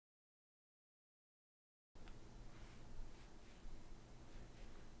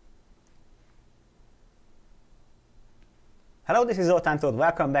Hello, this is Zoltán.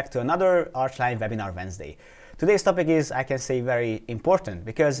 Welcome back to another ARCHLine Webinar Wednesday. Today's topic is, I can say, very important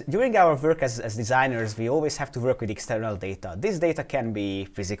because during our work as designers, we always have to work with external data. This data can be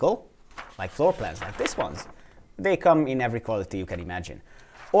physical, like floor plans, like these ones. They come in every quality you can imagine.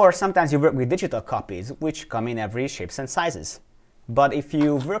 Or sometimes you work with digital copies, which come in every shapes and sizes. But if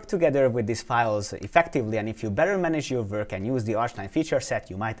you work together with these files effectively, and if you better manage your work and use the ARCHLine feature set,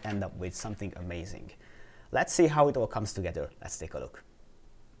 you might end up with something amazing. Let's see how it all comes together. Let's take a look.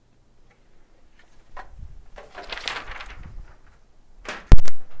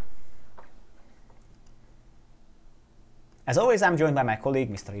 As always, I'm joined by my colleague,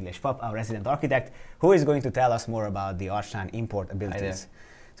 Mr. Illés Pap, our resident architect, who is going to tell us more about the ARCHLine import abilities.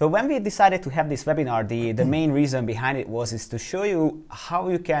 So when we decided to have this webinar, the main reason behind it is to show you how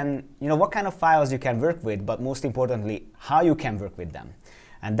you can, what kind of files you can work with, but most importantly, how you can work with them.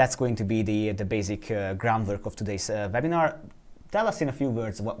 And that's going to be the basic groundwork of today's webinar. Tell us in a few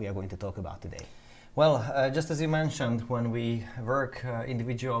words what we are going to talk about today. Well, just as you mentioned, when we work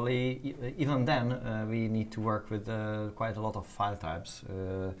individually, even then we need to work with quite a lot of file types.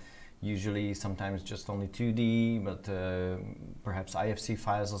 Usually, sometimes just only 2D, but perhaps IFC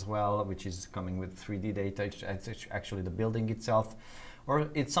files as well, which is coming with 3D data. It's actually the building itself. Or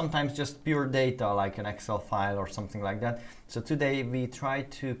it's sometimes just pure data, like an Excel file or something like that. So today we try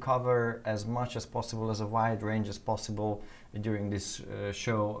to cover as much as possible, as a wide range as possible during this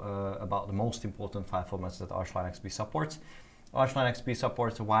show about the most important file formats that ARCHLine.XP supports. ARCHLine.XP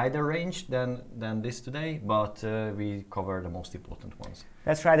supports a wider range than this today, but we cover the most important ones.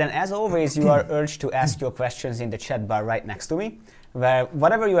 That's right, and as always, you are urged to ask your questions in the chat bar right next to me, where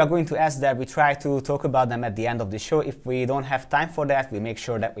whatever you are going to ask there, we try to talk about them at the end of the show. If we don't have time for that, we make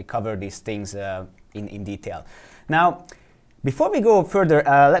sure that we cover these things in detail. Now, before we go further,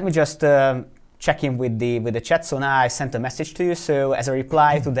 let me just check in with the chat. So now I sent a message to you, so as a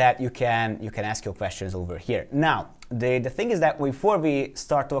reply to that, you can ask your questions over here. Now, the thing is that before we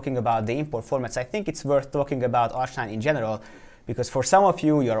start talking about the import formats, I think it's worth talking about ARCHLine in general, because for some of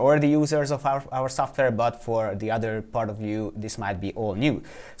you, you're already users of our software, but for the other part of you, this might be all new.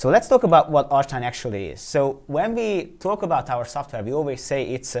 So let's talk about what ARCHLine actually is. So when we talk about our software, we always say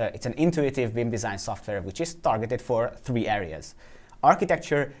it's an intuitive BIM design software, which is targeted for 3 areas: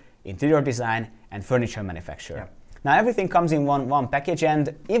 architecture, interior design, and furniture manufacture. Yeah. Now everything comes in one package,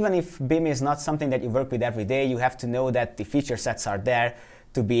 and even if BIM is not something that you work with every day, you have to know that the feature sets are there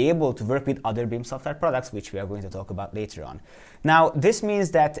to be able to work with other BIM software products, which we are going to talk about later on. Now, this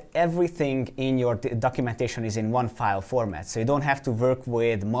means that everything in your documentation is in one file format, so you don't have to work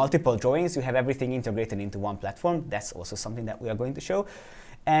with multiple drawings. You have everything integrated into one platform. That's also something that we are going to show.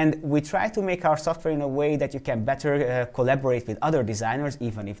 And we try to make our software in a way that you can better collaborate with other designers,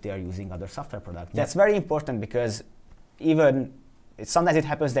 even if they are using other software products. Yeah. That's very important because sometimes it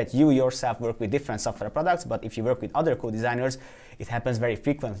happens that you yourself work with different software products, but if you work with other co-designers, it happens very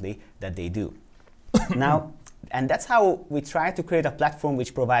frequently that they do. Now, and that's how we try to create a platform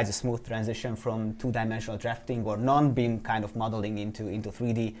which provides a smooth transition from 2-dimensional drafting or non-BIM kind of modeling into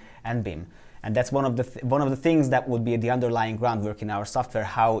 3D and BIM. And that's one of the things that would be the underlying groundwork in our software,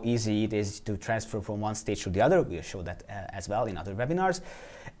 how easy it is to transfer from one stage to the other. We'll show that as well in other webinars.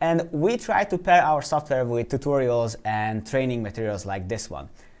 And we try to pair our software with tutorials and training materials like this one.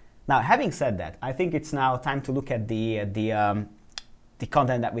 Now, having said that, I think it's now time to look at the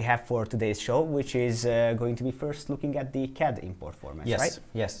content that we have for today's show, which is going to be first looking at the CAD import formats, yes, right?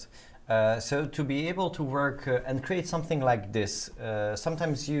 Yes. So to be able to work and create something like this,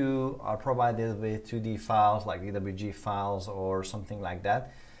 sometimes you are provided with 2D files like DWG files or something like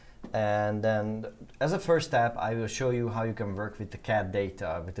that. And then as a first step, I will show you how you can work with the CAD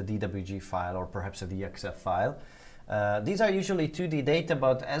data, with the DWG file or perhaps a DXF file. These are usually 2D data,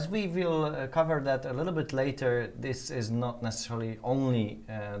 but as we will cover that a little bit later, this is not necessarily only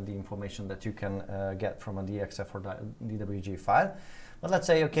the information that you can get from a DXF or DWG file. But let's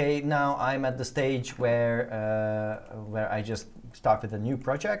say, okay, now I'm at the stage where I just start with a new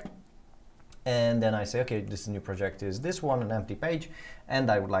project, and then I say, okay, this new project is this one, an empty page, and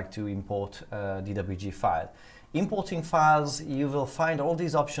I would like to import a DWG file. Importing files, you will find all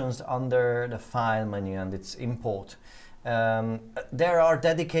these options under the File menu, and it's Import. There are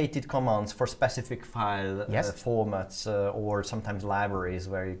dedicated commands for specific file formats or sometimes libraries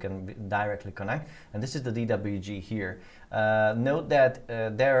where you can directly connect, and this is the DWG here. Note that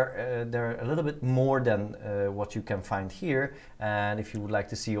they're a little bit more than what you can find here, and if you would like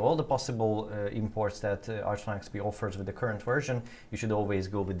to see all the possible imports that ARCHLine.XP offers with the current version, you should always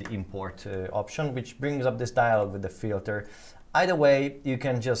go with the import option, which brings up this dialog with the filter. Either way, you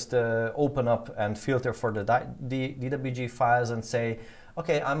can just open up and filter for the DWG files and say,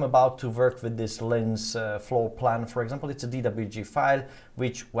 okay, I'm about to work with this lens floor plan. For example, it's a DWG file,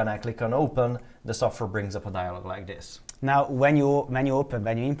 which when I click on open, the software brings up a dialog like this. Now, when you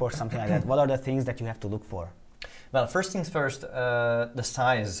import something like that, what are the things that you have to look for? Well, first things first, the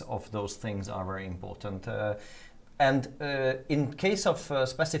size of those things are very important. And in case of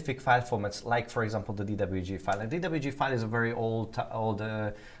specific file formats, like for example the DWG file, a DWG file is a very old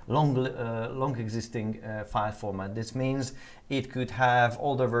long existing file format. This means it could have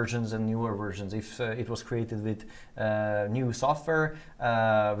older versions and newer versions. If it was created with new software,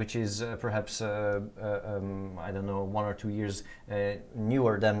 which is perhaps I don't know, 1 or 2 years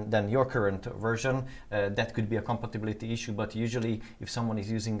newer than your current version, that could be a compatibility issue. But usually, if someone is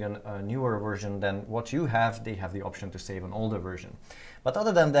using a newer version than what you have, they have the option to save an older version. But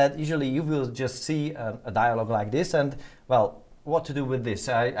other than that, usually you will just see a dialog like this, and well, what to do with this?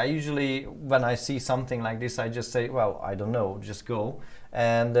 I usually, when I see something like this, I just say, well, I don't know, just go.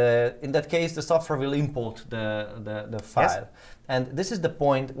 And in that case, the software will import the file. Yes. And this is the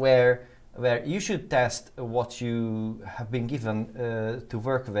point where you should test what you have been given to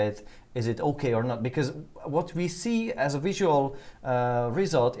work with. Is it okay or not? Because what we see as a visual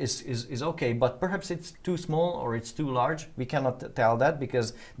result is okay, but perhaps it's too small or it's too large. We cannot tell that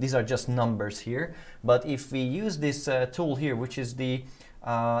because these are just numbers here. But if we use this tool here, which is the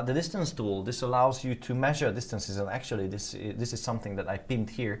distance tool, this allows you to measure distances, and actually this is something that I pinned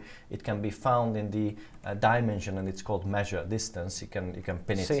here. It can be found in the dimension, and it's called measure distance. You can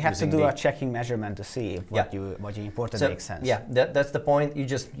pin it. So you have to do a checking measurement to see if what you imported makes sense. Yeah, that's the point. You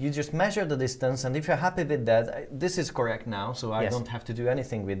just measure the distance, and if you're happy with that, this is correct now, so I don't have to do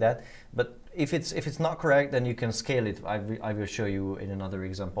anything with that. But if it's not correct, then you can scale it. I will show you in another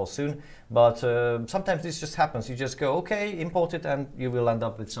example soon. But sometimes this just happens. You just go, okay, import it, and you will end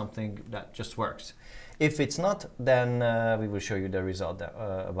up with something that just works. If it's not, then we will show you the result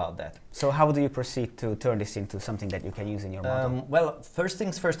about that. So how do you proceed to turn this into something that you can use in your model? Well, first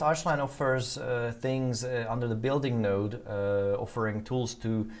things first, ARCHLine offers things under the building node, offering tools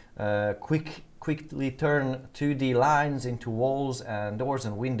to quickly turn 2D lines into walls and doors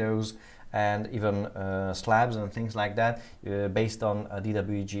and windows, and even slabs and things like that based on a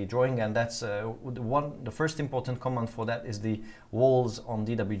DWG drawing. And that's the first important command for that is the walls on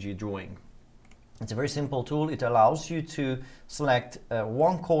DWG drawing. It's a very simple tool. It allows you to select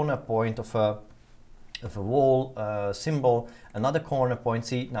one corner point of a wall symbol, another corner point.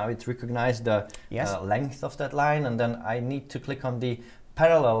 See, now it recognized the length of that line, and then I need to click on the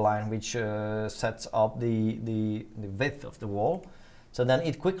parallel line, which sets up the width of the wall. So then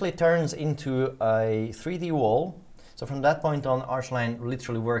it quickly turns into a 3D wall. So from that point on, ARCHLine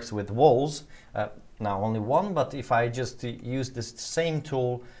literally works with walls. Now only one, but if I just use this same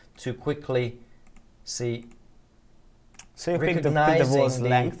tool to quickly see. So you pick the wall's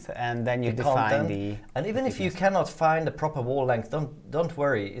length, and then you define the. And even if you cannot find the proper wall length, don't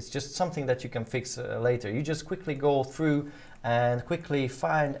worry. It's just something that you can fix later. You just quickly go through and quickly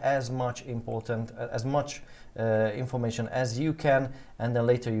find as much information as you can, and then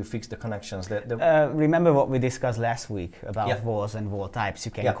later you fix the connections. Remember what we discussed last week about walls and wall types.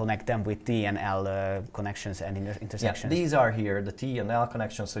 You can connect them with T and L connections and intersections. Yeah, these are here, the T and L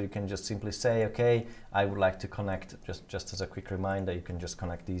connections, so you can just simply say, okay, I would like to connect, just as a quick reminder, you can just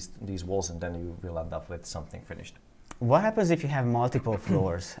connect these walls, and then you will end up with something finished. What happens if you have multiple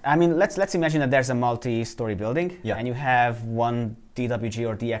floors? I mean, let's imagine that there's a multi-story building, and you have one DWG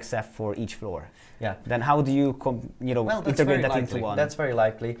or DXF for each floor. Yeah. Then how do you integrate that into one? That's very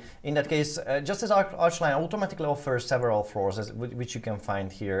likely. In that case, just as ARCHLine automatically offers several floors, which you can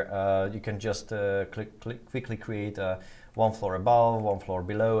find here, you can just quickly create one floor above, one floor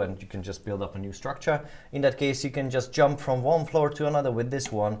below, and you can just build up a new structure. In that case, you can just jump from one floor to another with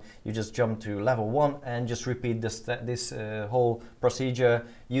this one. You just jump to level 1 and just repeat this whole procedure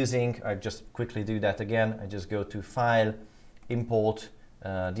using, I just quickly do that again. I just go to File, Import,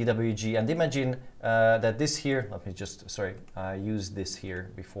 DWG, and imagine that this here, I used this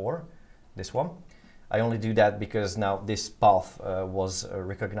here before, this one. I only do that because now this path was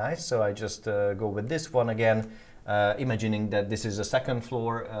recognized, so I just go with this one again, imagining that this is a second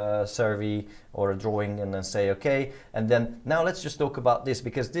floor survey or a drawing, and then say okay. And then now let's just talk about this,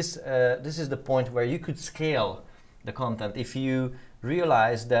 because this is the point where you could scale the content. If you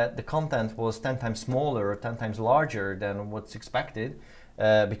realize that the content was 10 times smaller or 10 times larger than what's expected,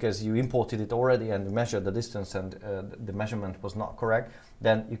 because you imported it already and measured the distance and the measurement was not correct,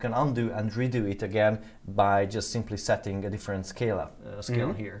 then you can undo and redo it again by just simply setting a different scale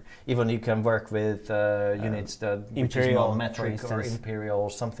here. Even you can work with units that which is not metric or imperial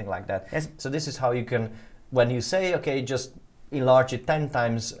or something like that. Yes. So this is how you can, when you say, okay, just enlarge it 10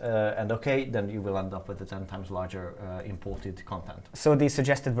 times and okay, then you will end up with a 10 times larger imported content. So the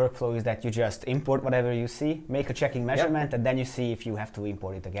suggested workflow is that you just import whatever you see, make a checking measurement, and then you see if you have to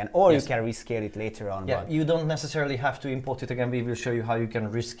import it again, or you can rescale it later on. Yeah, you don't necessarily have to import it again. We will show you how you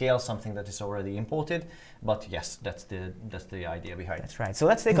can rescale something that is already imported. But yes, that's the idea behind it. That's right. So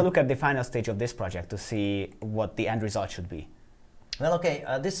let's take a look at the final stage of this project to see what the end result should be. Well, okay,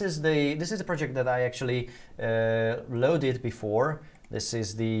 this is the project that I actually loaded before. This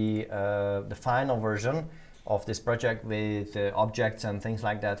is the final version of this project with objects and things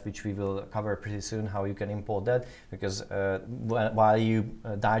like that, which we will cover pretty soon, how you can import that, because while you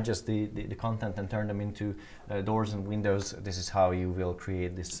digest the content and turn them into doors and windows, this is how you will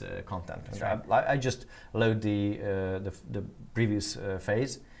create this content. Right. I just load the previous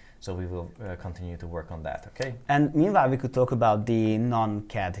phase. So we will continue to work on that, okay? And meanwhile, we could talk about the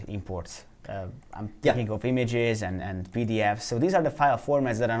non-CAD imports. I'm thinking of images and PDFs. So these are the file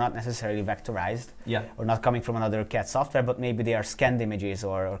formats that are not necessarily vectorized or not coming from another CAD software, but maybe they are scanned images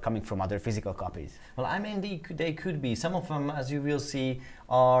or coming from other physical copies. Well, I mean, they could be. Some of them, as you will see,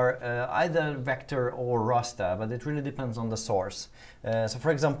 are either vector or raster, but it really depends on the source. So for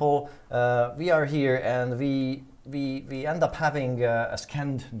example, we are here and we end up having a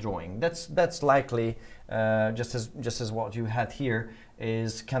scanned drawing. That's likely just as what you had here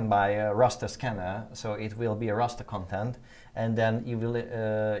is scanned by a raster scanner, so it will be a raster content, and then you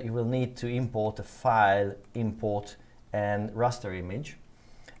will need to import a file, import and raster image,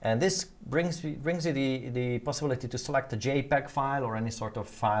 and this brings you the possibility to select a JPEG file or any sort of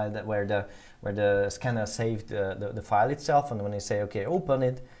file that where the scanner saved the file itself, and when you say okay, open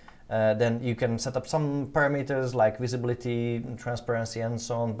it. Then you can set up some parameters like visibility, transparency, and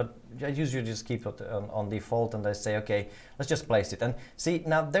so on. But I usually just keep it on default, and I say, okay, let's just place it. And see,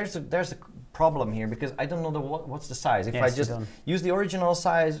 now there's a problem here because I don't know what's the size. If I just use the original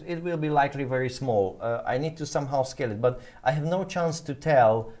size, it will be likely very small. I need to somehow scale it, but I have no chance to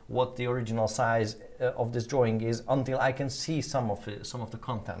tell what the original size of this drawing is until I can see some of the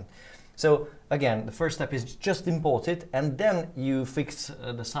content. So again, the first step is just import it, and then you fix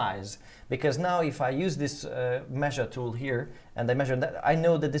the size. Because now if I use this measure tool here, and I measure that, I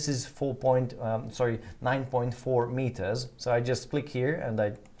know that this is 9.4 meters. So I just click here and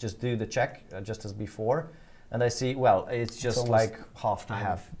I just do the check, just as before, and I see, well, it's just like half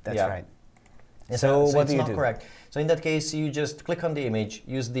time. That's right. So what do you do? It's not correct. So in that case, you just click on the image,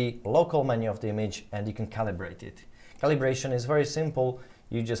 use the local menu of the image, and you can calibrate it. Calibration is very simple.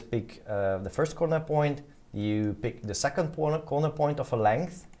 You just pick the first corner point, you pick the second corner point of a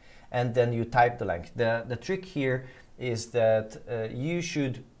length, and then you type the length. The trick here is that you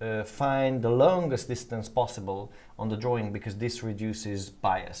should find the longest distance possible on the drawing, because this reduces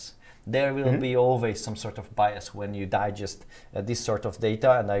bias. There will be always some sort of bias when you digest this sort of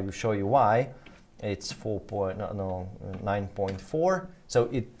data, and I will show you why. It's 9.4, so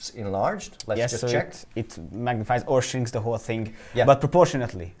it's enlarged. Let's just check. It magnifies or shrinks the whole thing, but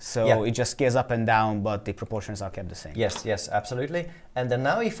proportionately. So it just scales up and down, but the proportions are kept the same. Yes, absolutely. And then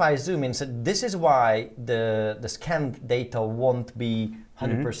now if I zoom in, so this is why the scanned data won't be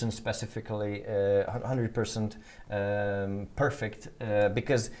 100% specifically, 100% perfect,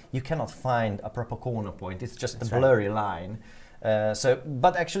 because you cannot find a proper corner point. It's just a blurry line.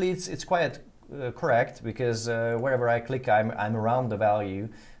 But actually it's quite correct, because wherever I click, I'm around the value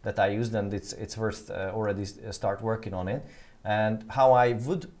that I used, and it's worth already start working on it. And how I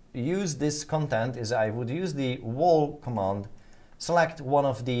would use this content is I would use the wall command, select one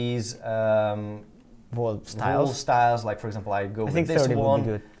of these wall styles. Like for example, I go with this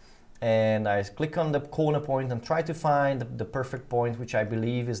one, and I click on the corner point and try to find the perfect point, which I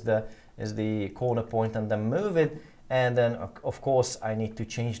believe is the corner point, and then move it. And then, of course, I need to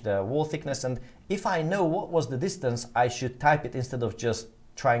change the wall thickness. And if I know what was the distance, I should type it instead of just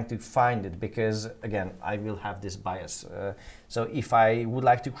trying to find it, because, again, I will have this bias. So if I would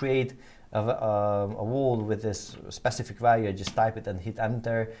like to create a wall with this specific value, I just type it and hit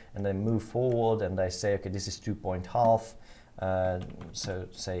enter, and then move forward, and I say, okay, this is 2.5. So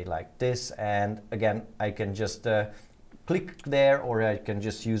say like this. And again, I can just click there, or I can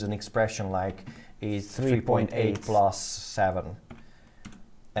just use an expression like is 3.8 plus 7.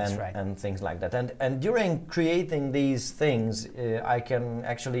 and things like that. And during creating these things, I can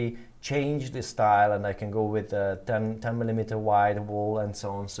actually change the style, and I can go with a 10 millimeter wide wall and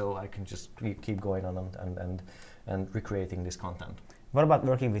so on. So I can just keep going on and recreating this content. What about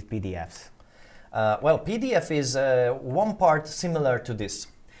working with PDFs? Well, PDF is one part similar to this.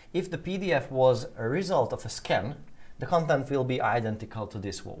 If the PDF was a result of a scan, the content will be identical to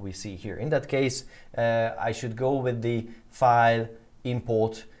this, what we see here. In that case, I should go with the file,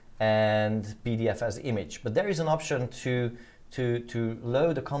 import, and PDF as image. But there is an option to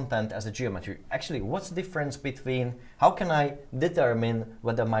load the content as a geometry. Actually, what's the difference between, how can I determine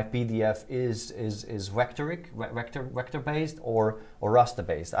whether my PDF is vector-based or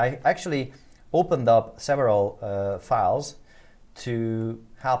raster-based? I actually opened up several files to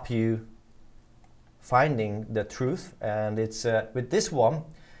help you finding the truth, and it's with this one.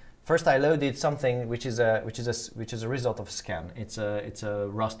 First, I loaded something which is a result of a scan. It's a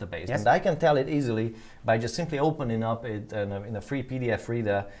raster based, yes. And I can tell it easily by just simply opening up it in a free PDF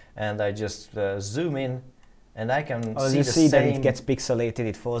reader, and I just zoom in, and I can see that it gets pixelated,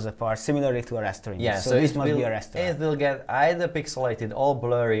 it falls apart, similarly to a raster image. Yeah, so this must be a raster. It will get either pixelated or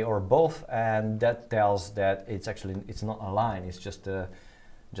blurry or both, and that tells that it's not a line. It's just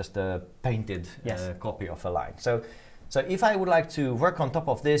a painted copy of a line. So if I would like to work on top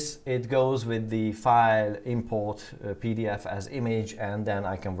of this, it goes with the file, import, PDF as image, and then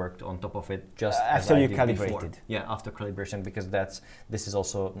I can work on top of it just after you calibrate it. Yeah, after calibration, because this is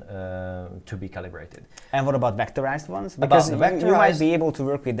also to be calibrated. And what about vectorized ones? Because you might be able to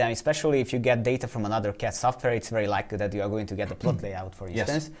work with them, especially if you get data from another CAD software. It's very likely that you are going to get a plot layout, for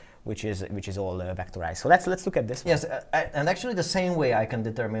instance. Yes. Which is all vectorized. So let's look at this one. Yes, and actually the same way I can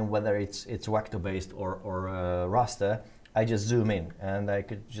determine whether it's vector based or raster. I just zoom in, and I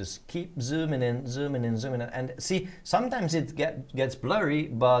could just keep zooming in, and see. Sometimes it gets blurry,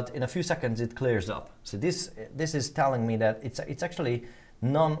 but in a few seconds it clears up. So this is telling me that it's actually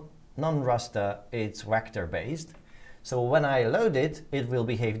non-raster. It's vector based. So when I load it, it will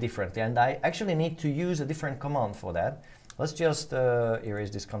behave differently, and I actually need to use a different command for that. Let's just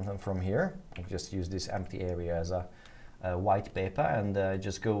erase this content from here. I'll just use this empty area as a white paper, and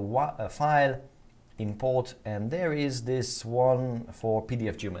just go file, import, and there is this one for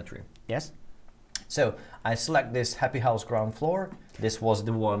PDF geometry. Yes. So I select this happy house ground floor. This was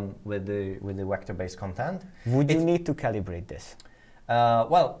the one with the vector-based content. Would you need to calibrate this?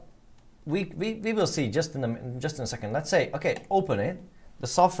 Well, we will see just in a second. Let's say, okay, open it. The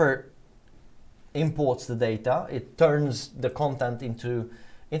software imports the data. It turns the content into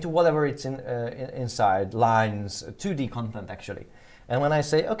whatever it's inside, lines, 2D content actually. And when I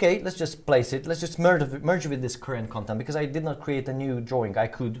say, okay, let's just place it, let's just merge with this current content, because I did not create a new drawing. I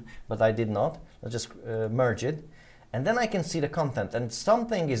could, but I did not. Let's just merge it. And then I can see the content, and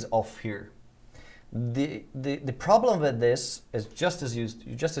something is off here. The problem with this is just as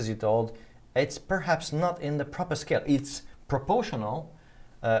you told, it's perhaps not in the proper scale. It's proportional.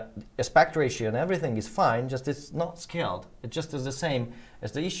 Aspect ratio and everything is fine, just it's not scaled. It just is the same,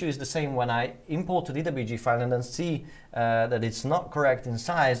 as the issue is the same when I import a DWG file and then see that it's not correct in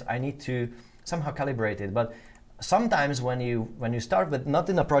size. I need to somehow calibrate it. But sometimes when you start with, not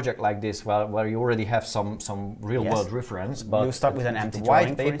in a project like this where you already have some real world reference, but you start with an empty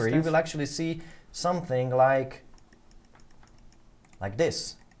white paper, you will actually see something like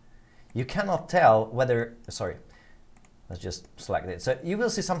this. You cannot tell whether, sorry, let's just select it. So you will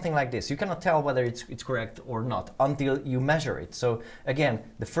see something like this. You cannot tell whether it's correct or not until you measure it. So again,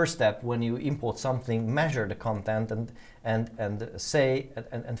 the first step when you import something, measure the content and say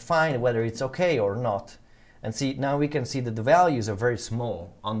and find whether it's okay or not. And see, now we can see that the values are very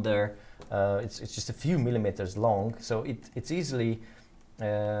small on there. It's just a few millimeters long. So it's easily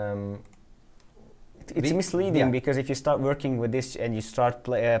it's misleading, because if you start working with this and you start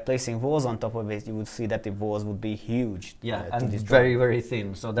placing walls on top of it, you would see that the walls would be huge. Yeah, and very, very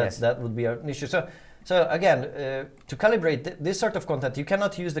thin. So that would be an issue. So again, to calibrate this sort of content, you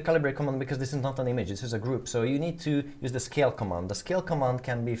cannot use the calibrate command because this is not an image, this is a group. So you need to use the scale command. The scale command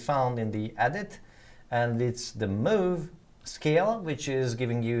can be found in the edit, and it's the move scale, which is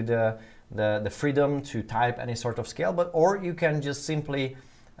giving you the freedom to type any sort of scale, or you can just simply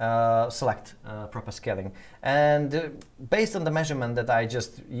select proper scaling. And based on the measurement that I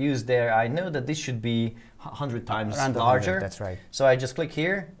just used there, I know that this should be 100 times larger. That's right. So I just click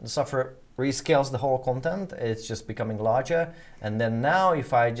here, the software rescales the whole content, it's just becoming larger. And then now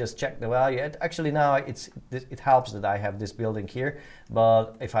if I just check the value, actually now it helps that I have this building here,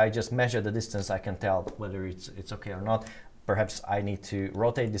 but if I just measure the distance, I can tell whether it's okay or not. perhaps I need to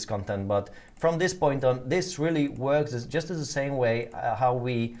rotate this content, but from this point on, this really works just as the same way how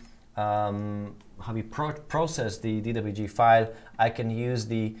we process the DWG file. I can use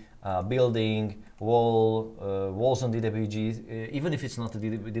the building, walls on DWG, even if it's not a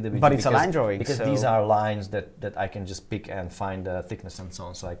DWG. But it's a line drawing. Because these are lines that I can just pick and find the thickness and so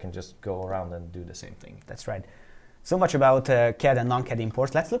on, so I can just go around and do the same thing. That's right. So much about CAD and non-CAD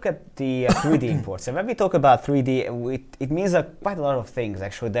imports. Let's look at the 3D imports. And when we talk about 3D, it means quite a lot of things.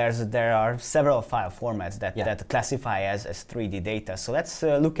 Actually, there are several file formats that classify as 3D data. So let's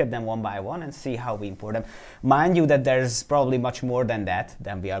look at them one by one and see how we import them. Mind you that there's probably much more than that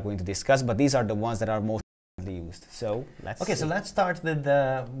than we are going to discuss, but these are the ones that are most used. So let's see. So let's start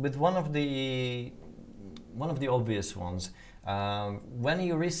with one of the obvious ones. When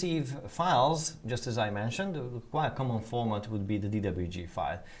you receive files, just as I mentioned, quite a common format would be the DWG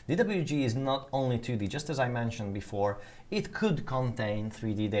file. DWG is not only 2D, just as I mentioned before, it could contain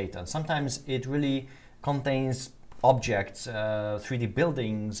 3D data. Sometimes it really contains objects, 3D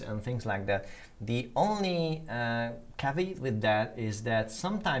buildings and things like that. The only caveat with that is that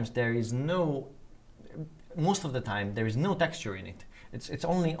sometimes most of the time there is no texture in it. It's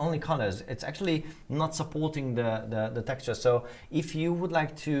only colors. It's actually not supporting the texture. So if you would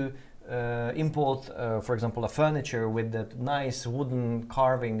like to import, for example, a furniture with that nice wooden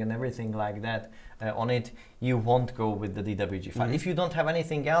carving and everything like that on it, you won't go with the DWG file. If you don't have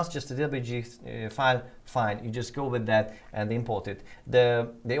anything else, just a DWG file, fine. You just go with that and import it. The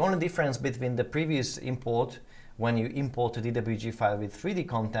only difference between the previous import, when you import a DWG file with 3D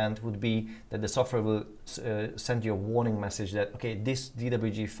content, would be that the software will send you a warning message that, okay, this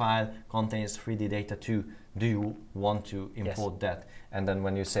DWG file contains 3D data too. Do you want to import that? And then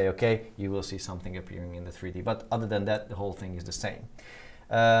when you say okay, you will see something appearing in the 3D. But other than that, the whole thing is the same.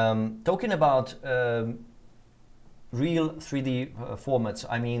 Talking about real 3D formats,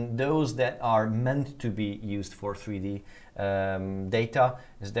 I mean those that are meant to be used for 3D data,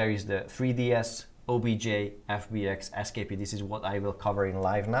 there is the 3ds, OBJ, FBX, SKP. This is what I will cover in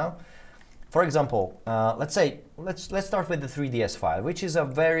live now. For example, let's start with the 3ds file, which is a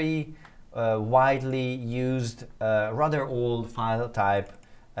very widely used, rather old file type,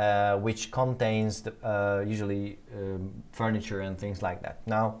 which contains usually furniture and things like that.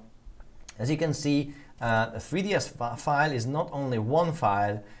 Now, as you can see, a 3ds file is not only one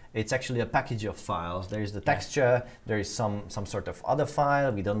file, it's actually a package of files. There is the texture, there is some sort of other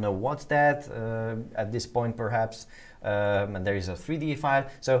file, we don't know what's that at this point perhaps, and there is a 3D file.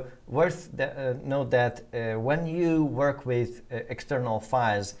 So worth note that when you work with external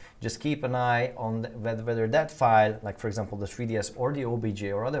files, just keep an eye on whether that file, like for example the 3ds or the OBJ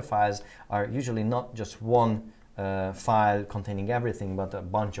or other files, are usually not just one file containing everything, but a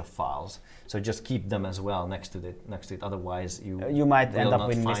bunch of files. So just keep them as well next to it. Otherwise, you might end up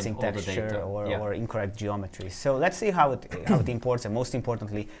with missing texture or incorrect geometry. So let's see how it imports, and most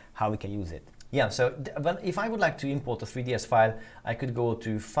importantly, how we can use it. Yeah. So if I would like to import a 3ds file, I could go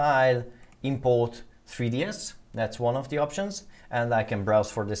to File, Import 3ds. That's one of the options, and I can browse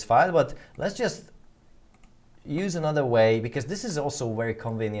for this file. But let's just use another way, because this is also very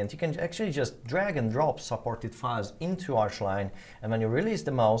convenient. You can actually just drag and drop supported files into ARCHLine, and when you release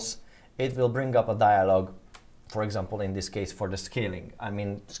the mouse, it will bring up a dialog, for example, in this case for the scaling. I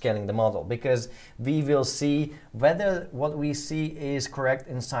mean, scaling the model, because we will see whether what we see is correct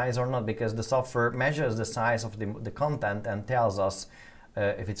in size or not, because the software measures the size of the content and tells us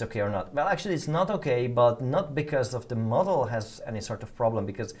if it's okay or not. Well, actually it's not okay, but not because of the model has any sort of problem,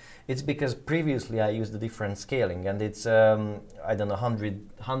 because previously I used a different scaling, and it's I don't know,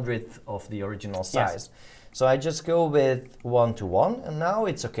 hundredth of the original size. Yes. So I just go with 1:1, and now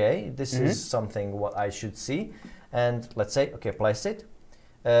it's okay. This is something what I should see, and let's say okay, place it.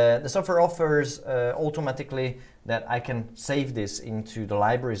 The software offers automatically that I can save this into the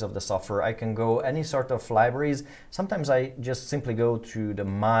libraries of the software. I can go any sort of libraries. Sometimes I just simply go to the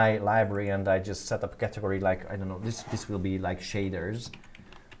My library and I just set up a category like, I don't know, this will be like shaders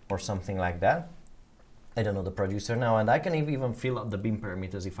or something like that. I don't know the producer now, and I can even fill up the BIM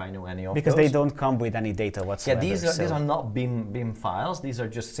parameters if I know any of because those. They don't come with any data whatsoever. Yeah, these are not BIM files. These are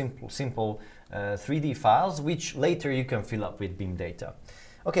just simple 3D files, which later you can fill up with BIM data.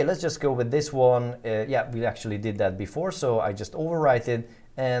 Okay, let's just go with this one. Yeah, we actually did that before, so I just overwrite it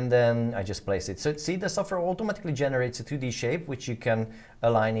and then I just place it. So see, the software automatically generates a 2D shape, which you can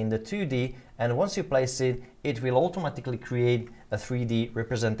align in the 2D, and once you place it, it will automatically create a 3D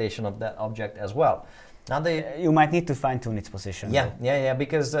representation of that object as well. Now you might need to fine-tune its position. Yeah,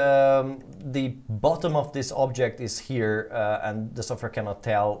 because the bottom of this object is here, and the software cannot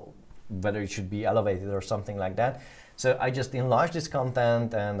tell whether it should be elevated or something like that. So I just enlarge this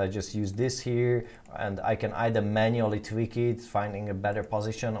content and I just use this here, and I can either manually tweak it, finding a better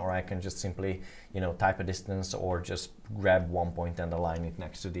position, or I can just simply, you know, type a distance or just grab one point and align it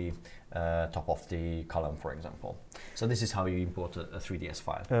next to the top of the column, for example. So this is how you import a 3ds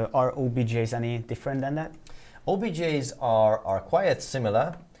file. Are OBJs any different than that? OBJs are quite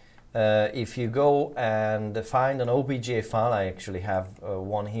similar. If you go and find an OBJ file, I actually have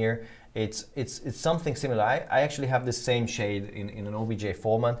one here. It's something similar. I actually have the same shade in an OBJ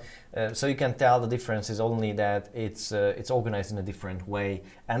format, so you can tell the difference is only that it's organized in a different way,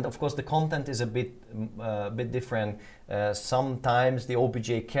 and of course the content is a bit different. Sometimes the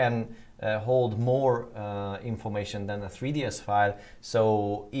OBJ can hold more information than a 3ds file.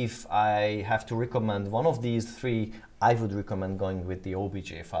 So if I have to recommend one of these three, I would recommend going with the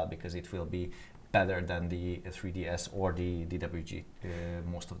OBJ file because it will be better than the 3ds or the DWG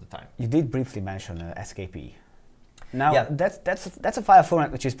most of the time. You did briefly mention SKP. Now, yeah. that's a file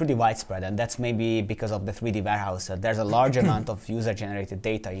format which is pretty widespread, and that's maybe because of the 3D warehouse. There's a large amount of user-generated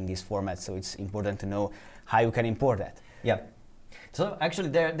data in these formats, so it's important to know how you can import that. Yeah. So actually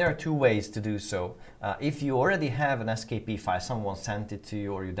there are two ways to do so. If you already have an SKP file, someone sent it to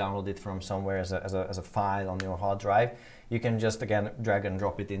you or you download it from somewhere as a file on your hard drive, you can just again drag and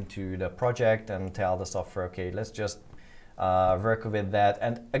drop it into the project and tell the software, okay, let's just work with that.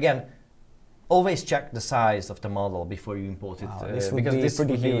 And again, always check the size of the model before you import it, because this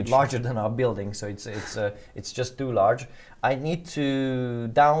would be larger than our building, so it's just too large. I need to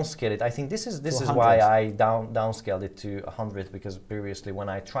downscale it. I think this is why I downscaled it to 100, because previously when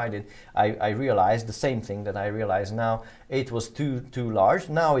I tried it, I realized the same thing that I realize now. It was too large.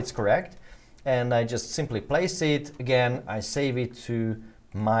 Now it's correct, and I just simply place it. Again, I save it to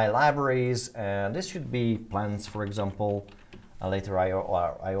my libraries, and this should be plans, for example. Later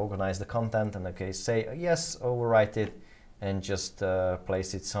I organize the content and okay, say yes, overwrite it, and just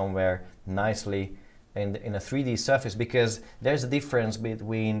place it somewhere nicely in a 3D surface, because there's a difference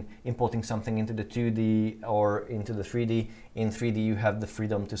between importing something into the 2D or into the 3D. In 3D you have the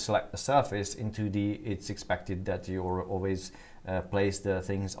freedom to select the surface. In 2D it's expected that you always place the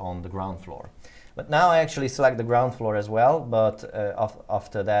things on the ground floor. But now I actually select the ground floor as well, but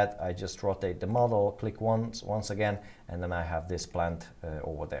after that I just rotate the model, click once again, and then I have this plant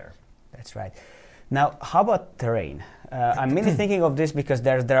over there. That's right. Now, how about terrain? I'm mainly thinking of this because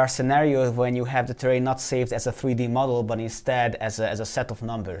there are scenarios when you have the terrain not saved as a 3D model, but instead as a set of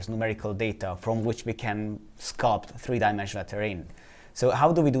numbers, numerical data, from which we can sculpt three-dimensional terrain. So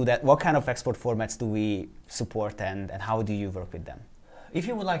how do we do that? What kind of export formats do we support, and how do you work with them? If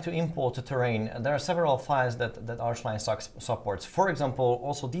you would like to import a terrain, there are several files that ARCHLine supports. For example,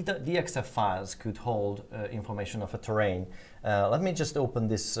 also DXF files could hold information of a terrain. Let me just open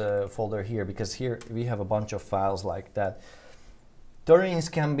this folder here, because here we have a bunch of files like that.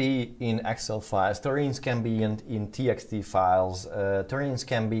 Terrains can be in Excel files, terrains can be in TXT files, terrains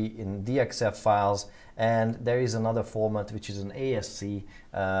can be in DXF files, and there is another format which is an ASC.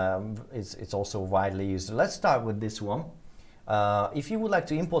 It's also widely used. Let's start with this one. If you would like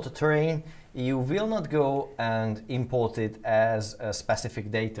to import a terrain, you will not go and import it as a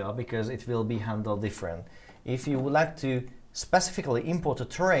specific data, because it will be handled different. If you would like to specifically import a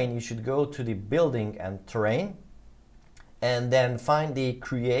terrain, you should go to the building and terrain, and then find the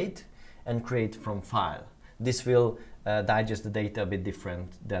create and create from file. This will digest the data a bit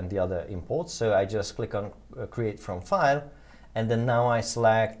different than the other imports. So I just click on create from file, and then now I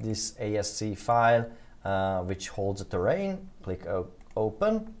select this ASC file which holds a terrain, click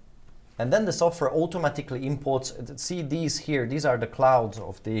open, and then the software automatically imports. See these here, these are the clouds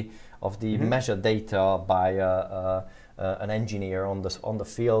of the measured data by an engineer on the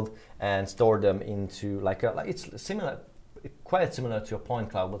field, and store them into it's similar, quite similar to a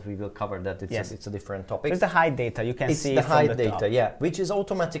point cloud, but we will cover that. It's a different topic. It's the height data, you can see the height from the data, top. yeah, which is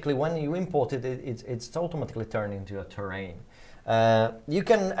automatically, when you import it, it's automatically turned into a terrain. You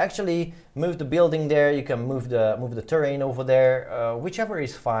can actually move the building there, you can move the terrain over there, whichever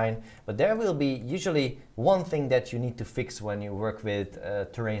is fine, but there will be usually one thing that you need to fix when you work with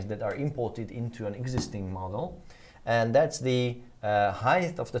terrains that are imported into an existing model, and that's the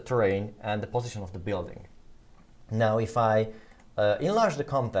height of the terrain and the position of the building. Now if I enlarge the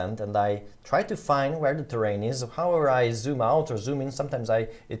content and I try to find where the terrain is, however I zoom out or zoom in, sometimes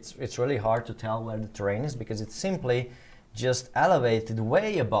it's really hard to tell where the terrain is, because it's simply just elevated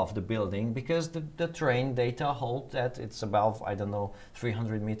way above the building, because the terrain data hold that it's above, I don't know,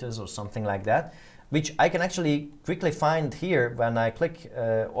 300 meters or something like that. which I can actually quickly find here when I click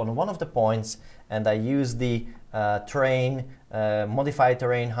on one of the points and I use the terrain, modify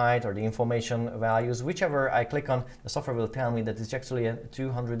terrain height or the information values, whichever I click on, the software will tell me that it's actually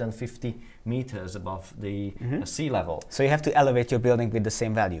 250 meters above the sea level. So you have to elevate your building with the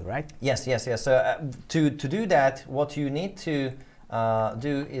same value, right? Yes, yes, yes. So to do that, what you need to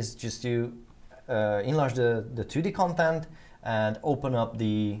do is just to enlarge the 2D content and open up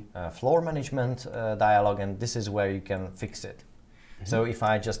the floor management dialog, and this is where you can fix it. So if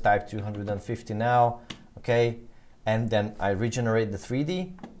I just type 250 now, okay, and then I regenerate the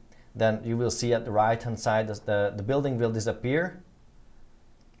 3D, then you will see at the right hand side that the building will disappear.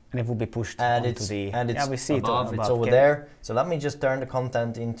 And it will be pushed and onto the... And it's yeah, we see above, it's over there. So let me just turn the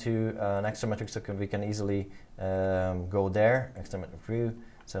content into an extra metric so we can easily go there, extra metric view.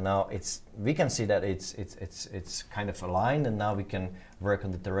 So now we can see that it's kind of aligned, and now we can work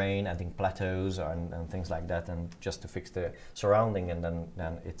on the terrain, adding plateaus and things like that, and just to fix the surrounding, and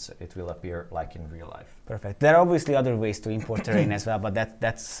then it will appear like in real life. Perfect. There are obviously other ways to import terrain as well, but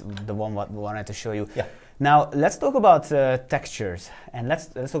that's the one what we wanted to show you. Yeah. Now let's talk about textures, and let's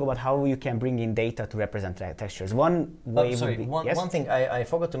talk about how you can bring in data to represent textures. One way would be, one thing I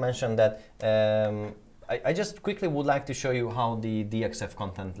forgot to mention that. I just quickly would like to show you how the DXF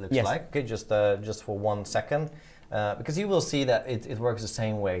content looks like. Okay, just for 1 second, because you will see that it works the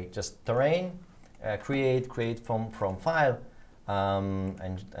same way. Just terrain, create from file,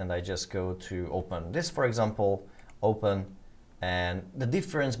 and I just go to open this, for example, open, and the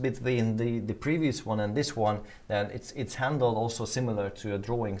difference between the previous one and this one, then it's handled also similar to a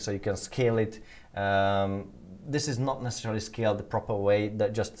drawing, so you can scale it. This is not necessarily scaled the proper way,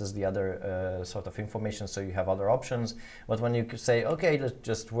 that just as the other sort of information, so you have other options. But when you say, okay, let's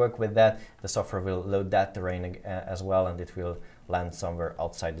just work with that, the software will load that terrain as well, and it will land somewhere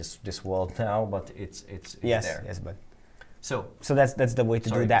outside this world now, but it's there. Yes, but so that's the way to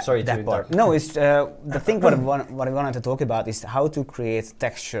do that. Sorry that part. No, it's the thing what I wanted to talk about is how to create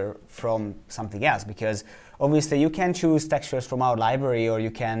texture from something else, because obviously you can choose textures from our library, or you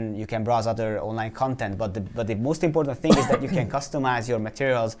can browse other online content, but the most important thing is that you can customize your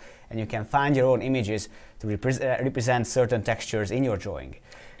materials and you can find your own images to represent certain textures in your drawing.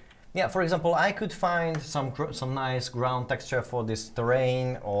 Yeah, for example, I could find some nice ground texture for this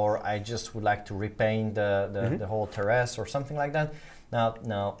terrain, or I just would like to repaint the whole terrace or something like that.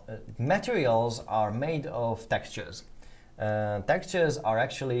 Now, materials are made of textures. Textures are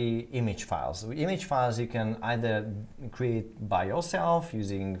actually image files. Image files you can either create by yourself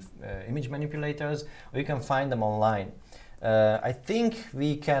using image manipulators, or you can find them online. I think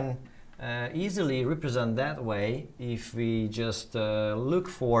we can easily represent that way if we just look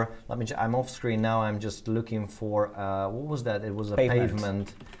for, I'm off screen now, I'm just looking for, what was that? It was a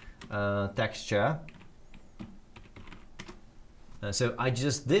pavement texture. So I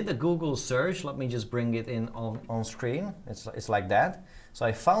just did a Google search. Let me just bring it in on screen. It's like that. So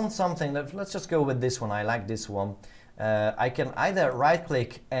I found something that, let's just go with this one. I like this one. I can either right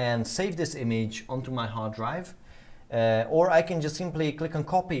click and save this image onto my hard drive, or I can just simply click on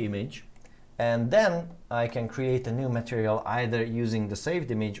copy image, and then I can create a new material either using the saved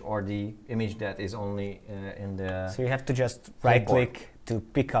image or the image that is only in the... So you have to just right click to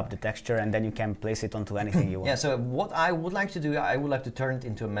pick up the texture, and then you can place it onto anything you want. Yeah, so what I would like to do, I would like to turn it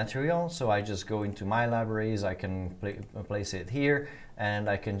into a material. So I just go into my libraries, I can place it here, and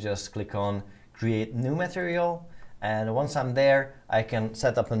I can just click on create new material. And once I'm there, I can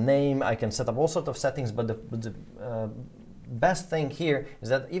set up a name, I can set up all sorts of settings, but the best thing here is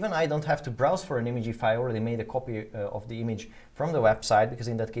that even I don't have to browse for an image if I already made a copy of the image from the website, because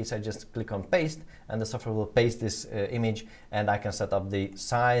in that case I just click on paste and the software will paste this image, and I can set up the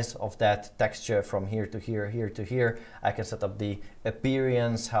size of that texture from here to here, here to here. I can set up the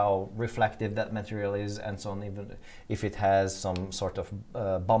appearance, how reflective that material is, and so on, even if it has some sort of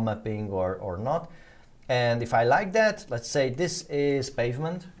bump mapping or not. And if I like that, let's say this is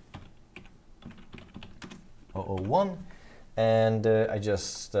pavement 001, and I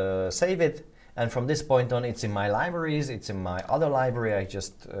just save it, and from this point on it's in my libraries, it's in my other library. I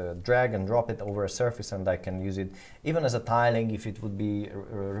just drag and drop it over a surface, and I can use it even as a tiling. If it would be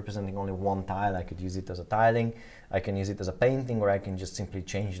representing only one tile, I could use it as a tiling. I can use it as a painting, or I can just simply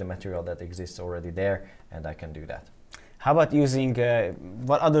change the material that exists already there, and I can do that. How about using,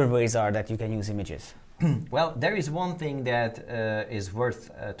 what other ways are that you can use images? Well, there is one thing that is worth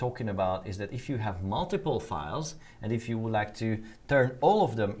talking about, is that if you have multiple files, and if you would like to turn all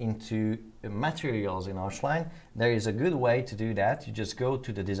of them into materials in ARCHLine, there is a good way to do that. You just go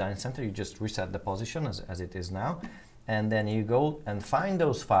to the design center, you just reset the position as it is now, and then you go and find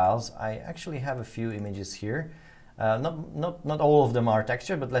those files. I actually have a few images here. Not all of them are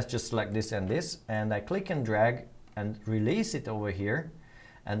texture, but let's just select this and this, and I click and drag and release it over here,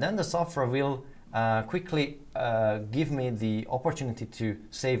 and then the software will quickly give me the opportunity to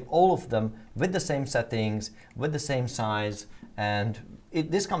save all of them with the same settings, with the same size, and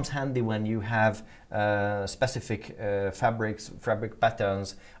this comes handy when you have specific fabric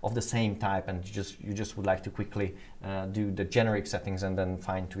patterns of the same type, and you just would like to quickly do the generic settings and then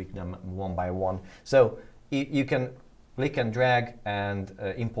fine tweak them one by one. So you can click and drag and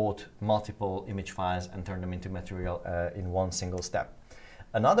import multiple image files and turn them into material in one single step.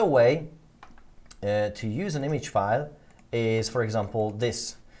 Another way to use an image file is, for example,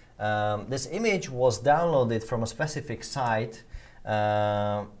 this. This image was downloaded from a specific site,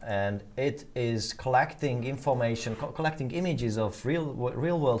 and it is collecting information, collecting images of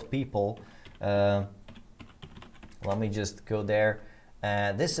real world people. Let me just go there.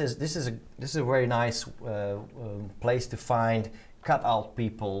 This is a very nice place to find cut out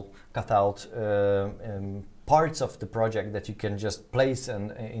people, cut out parts of the project that you can just place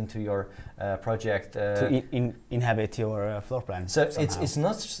into your project to inhabit your floor plan. So it's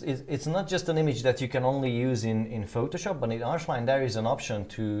not just an image that you can only use in Photoshop, but in ARCHLine there is an option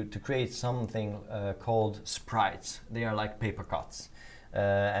to create something called sprites. They are like paper cuts.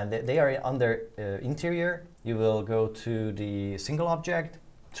 And they are under interior. You will go to the single object,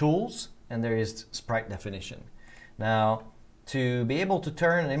 tools, and there is sprite definition. Now, to be able to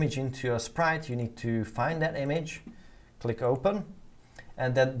turn an image into a sprite, you need to find that image, click open,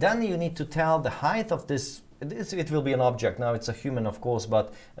 and then you need to tell the height of this. It will be an object. Now it's a human, of course,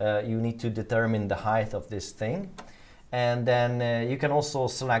 but you need to determine the height of this thing. And then you can also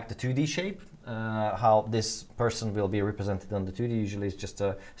select the 2D shape. How this person will be represented on the 2D. Usually it's just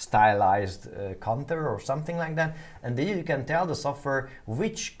a stylized contour or something like that. And then you can tell the software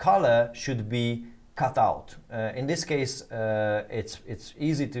which color should be cut out. In this case, it's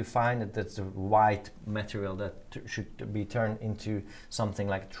easy to find that it's a white material that should be turned into something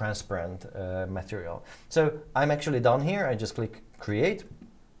like transparent material. So I'm actually done here. I just click create.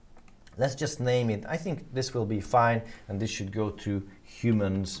 Let's just name it. I think this will be fine, and this should go to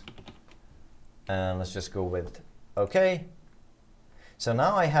humans. And let's just go with OK. So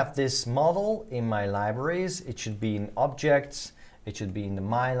now I have this model in my libraries. It should be in objects. It should be in the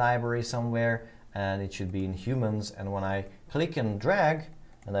My library somewhere. And it should be in humans. And when I click and drag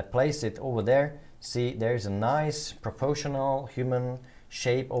and I place it over there, see, there's a nice proportional human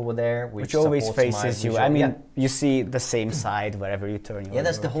shape over there, which always faces you. I mean, you see the same side wherever you turn your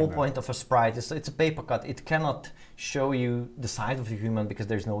that's the whole camera. point of a sprite. It's a paper cut. It cannot show you the side of the human because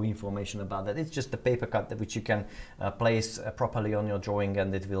there's no information about that. It's just a paper cut that which you can place properly on your drawing,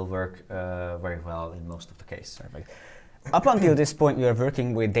 and it will work very well in most of the case. Perfect. Up until this point, we are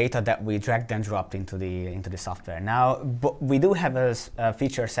working with data that we dragged and dropped into the software. Now, we do have a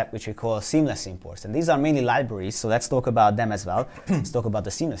feature set which we call seamless imports, and these are mainly libraries. So let's talk about them as well. Let's talk about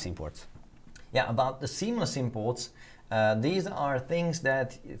the seamless imports. Yeah, about the seamless imports. These are things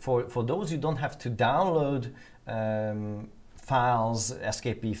that for those who don't have to download files,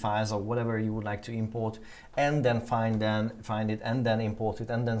 SKP files, or whatever you would like to import, and then find it, and then import it,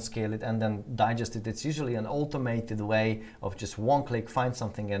 and then scale it, and then digest it. It's usually an automated way of just one click, find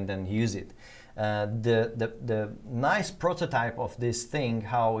something, and then use it. The nice prototype of this thing,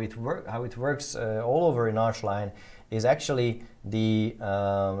 how it works all over in ARCHLine, is actually the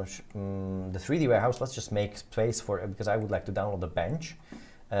 3D warehouse. Let's just make space for it because I would like to download the bench.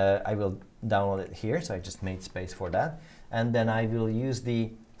 I will download it here, so I just made space for that. And then I will use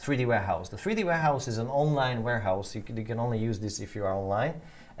the 3D warehouse. The 3D warehouse is an online warehouse. You can only use this if you are online.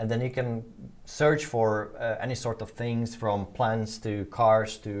 And then you can search for any sort of things from plants to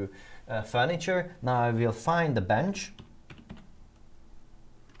cars to furniture. Now I will find the bench.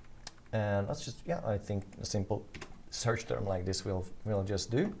 And let's just, I think a simple search term like this will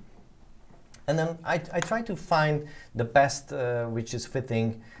just do. And then I try to find the best which is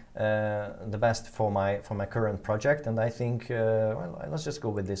fitting the best for my current project, and I think well, let's just go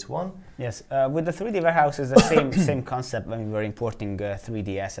with this one. Yes, with the 3D warehouse is the same concept. When we were importing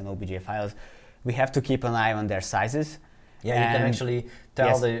 3ds and OBJ files, we have to keep an eye on their sizes. Yeah, you can actually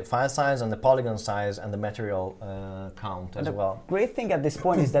tell the file size and the polygon size and the material count as well. The great thing at this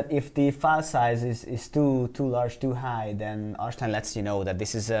point is that if the file size is too large, too high, then ARCHLine lets you know that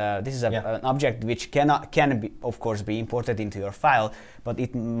this is an object which can be, of course, be imported into your file, but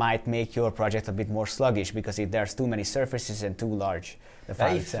it might make your project a bit more sluggish because there's too many surfaces and too large.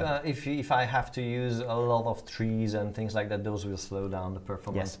 If I have to use a lot of trees and things like that, those will slow down the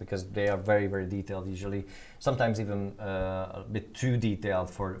performance because they are very, very detailed usually, sometimes even a bit too detailed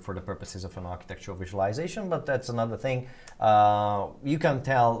for the purposes of an architectural visualization, but that's another thing. You can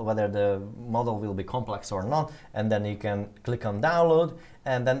tell whether the model will be complex or not, and then you can click on download,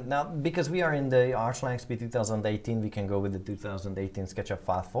 and then now, because we are in the ARCHLine.XP 2018, we can go with the 2018 SketchUp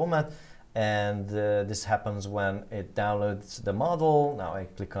file format. And this happens when it downloads the model. Now I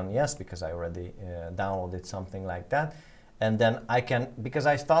click on yes because I already downloaded something like that. And then I can, because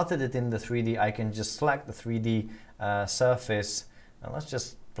I started it in the 3D, I can just select the 3D surface. And let's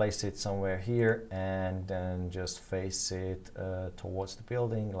just place it somewhere here and then just face it towards the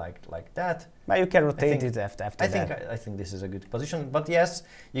building like that. But you can rotate it after that. I think this is a good position, but yes,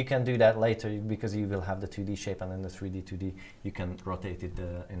 you can do that later because you will have the 2D shape, and then the 3D, 2D, you can rotate it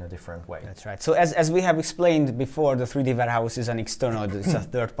in a different way. That's right. So as we have explained before, the 3D warehouse is an external, it's a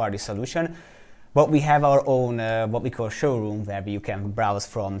third-party solution. But we have our own, what we call Showroom, where you can browse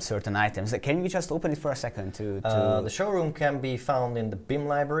from certain items. Can you just open it for a second? The Showroom can be found in the BIM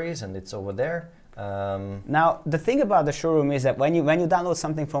libraries, and it's over there. Now, the thing about the Showroom is that when you download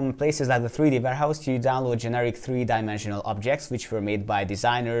something from places like the 3D warehouse, you download generic three-dimensional objects, which were made by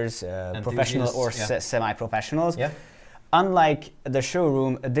designers, professional or semi-professionals. Yeah. Unlike the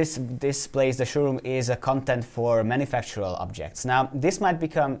Showroom, this place, the Showroom, is a content for manufactural objects. Now, this might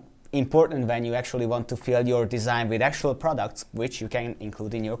become important when you actually want to fill your design with actual products, which you can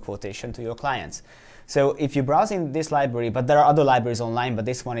include in your quotation to your clients. So if you browse in this library, but there are other libraries online, but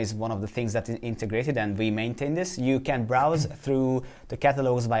this one is one of the things that is integrated, and we maintain this, you can browse through the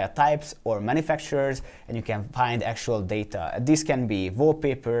catalogs via types or manufacturers, and you can find actual data. This can be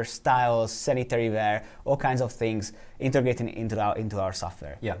wallpaper, styles, sanitary ware, all kinds of things integrated into our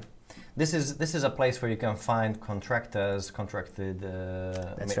software. Yeah. This is a place where you can find contractors contracted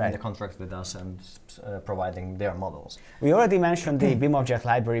the contract with us and providing their models. We already mentioned the BIM object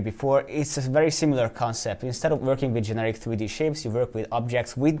library before. It's a very similar concept. Instead of working with generic 3D shapes, you work with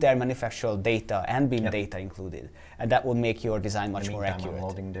objects with their manufactural data and BIM data included, and that will make your design much more accurate. I'm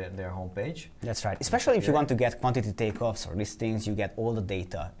loading their homepage. That's right. Especially if you want to get quantity takeoffs or listings, you get all the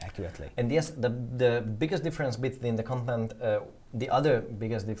data accurately. And yes, the biggest difference between the content. The other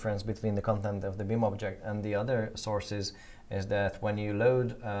biggest difference between the content of the BIM object and the other sources is that when you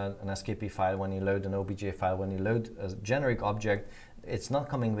load an SKP file, when you load an OBJ file, when you load a generic object, it's not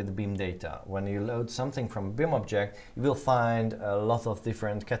coming with the BIM data. When you load something from a BIM object, you will find a lot of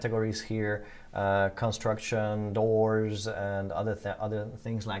different categories here, construction, doors, and other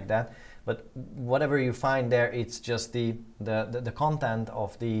things like that. But whatever you find there, it's just the content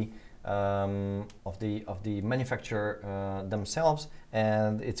of the manufacturer themselves,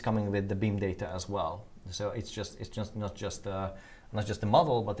 and it's coming with the BIM data as well. So it's not just the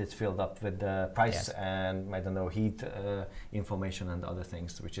model, but it's filled up with the price and I don't know, heat information and other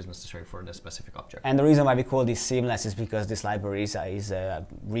things which is necessary for the specific object. And the reason why we call this seamless is because this library is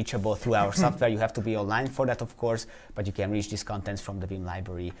reachable through our software. You have to be online for that, of course, but you can reach these contents from the BIM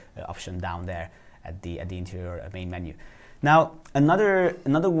library option down there at the interior main menu. Now, another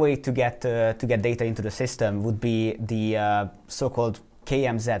way to get data into the system would be the so-called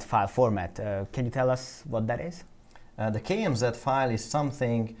KMZ file format. Can you tell us what that is? The KMZ file is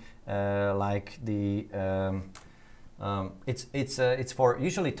something like the it's for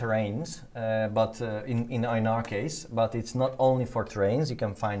usually terrains, but in our case, but it's not only for terrains. You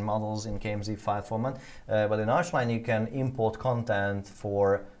can find models in KMZ file format, but in ARCHLine you can import content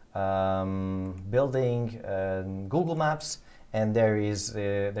for building Google Maps, and there is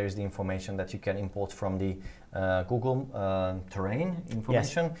the information that you can import from the Google terrain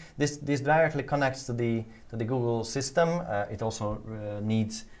information. Yes. This directly connects to the Google system. It also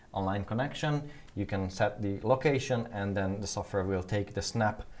needs online connection. You can set the location, and then the software will take the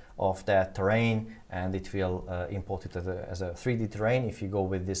snap of that terrain, and it will import it as a 3D terrain if you go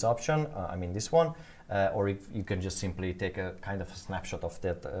with this option, I mean this one, or if you can just simply take a kind of a snapshot of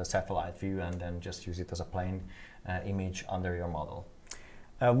that satellite view and then just use it as a plain image under your model.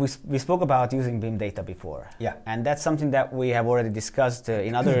 We spoke about using BIM data before. Yeah. And that's something that we have already discussed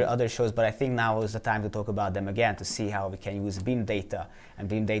in other shows, but I think now is the time to talk about them again to see how we can use BIM data and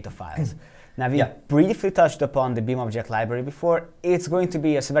BIM data files. Now, we briefly touched upon the BIM object library before. It's going to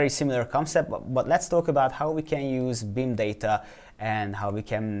be a very similar concept, but let's talk about how we can use BIM data and how we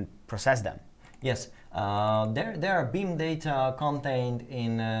can process them. Yes, there are BIM data contained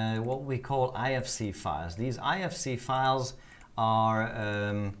in what we call IFC files. These IFC files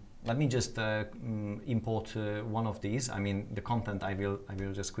are, let me just import one of these. I mean, the content I will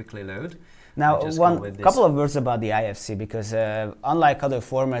just quickly load. Now, one couple of words about the IFC, because unlike other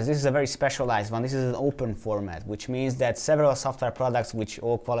formats, this is a very specialized one. This is an open format, which means that several software products, which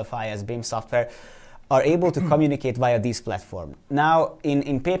all qualify as BIM software, are able to communicate via this platform. Now,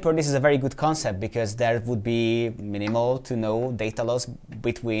 in paper, this is a very good concept because there would be minimal to no data loss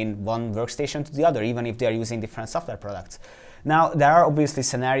between one workstation to the other, even if they are using different software products. Now, there are obviously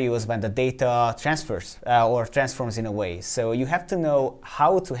scenarios when the data transfers or transforms in a way. So you have to know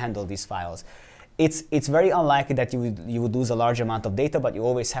how to handle these files. It's very unlikely that you would lose a large amount of data, but you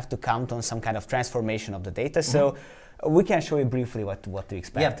always have to count on some kind of transformation of the data. So we can show you briefly what to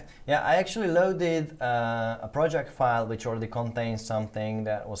expect. Yeah, I actually loaded a project file which already contains something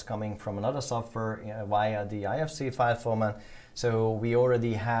that was coming from another software via the IFC file format. So we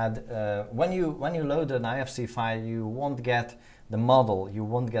already had, when you load an IFC file, you won't get the model, you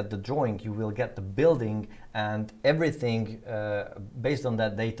won't get the drawing, you will get the building, and everything based on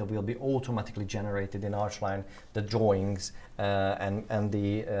that data will be automatically generated in ARCHLine. The drawings and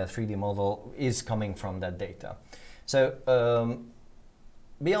the 3D model is coming from that data. So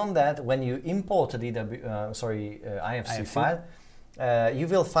beyond that, when you import the IFC file, you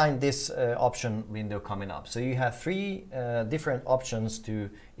will find this option window coming up. So you have three different options to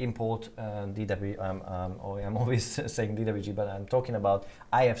import DW. I'm always saying DWG, but I'm talking about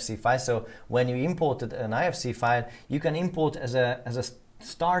IFC file. So when you imported an IFC file, you can import as a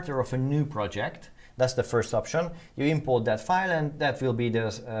starter of a new project. That's the first option. You import that file, and that will be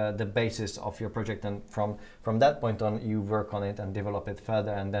the basis of your project. And from that point on, you work on it and develop it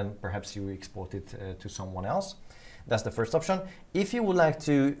further, and then perhaps you export it to someone else. That's the first option. If you would like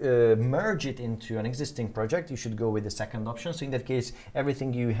to merge it into an existing project, you should go with the second option. So in that case,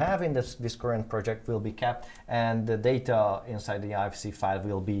 everything you have in this current project will be kept, and the data inside the IFC file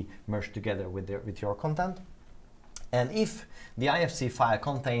will be merged together with your content. And if the IFC file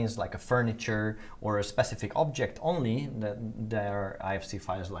contains like a furniture or a specific object only, that there are IFC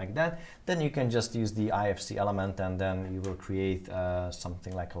files like that, then you can just use the IFC element, and then you will create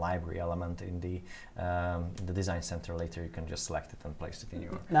something like a library element in the design center. Later you can just select it and place it in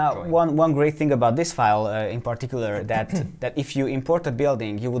your Now, one great thing about this file in particular, that if you import a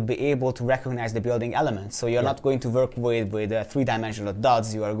building, you would be able to recognize the building elements. So you're not going to work with three-dimensional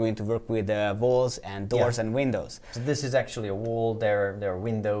dots, you are going to work with walls and doors and windows. So this is actually a wall, there are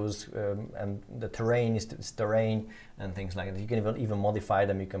windows, and the terrain is terrain and things like that. You can even modify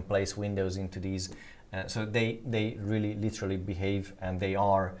them, you can place windows into these. So they really literally behave, and they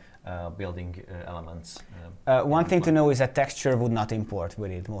are building elements. One thing to know is that texture would not import with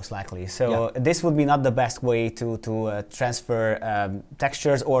it, most likely. So this would be not the best way to transfer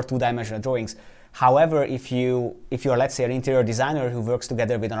textures or two-dimensional drawings. However, if you're, let's say, an interior designer who works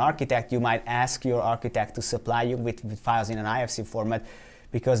together with an architect, you might ask your architect to supply you with files in an IFC format,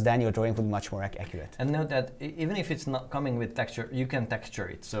 because then your drawing will be much more accurate. And note that even if it's not coming with texture, you can texture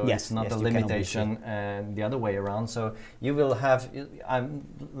it. So it's not a limitation the other way around. So you will have,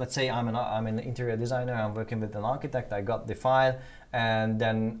 let's say I'm an interior designer, I'm working with an architect, I got the file, and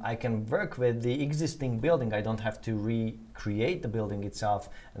then I can work with the existing building. I don't have to recreate the building itself,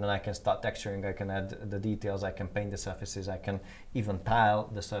 and then I can start texturing, I can add the details, I can paint the surfaces, I can even tile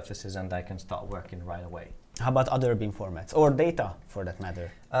the surfaces, and I can start working right away. How about other BIM formats, or data for that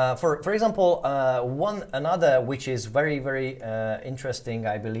matter? For example, another which is very, very interesting,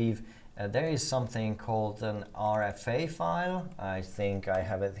 I believe, there is something called an RFA file. I think I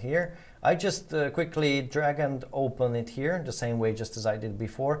have it here. I just quickly drag and open it here, the same way just as I did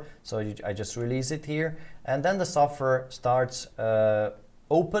before. So I just release it here, and then the software starts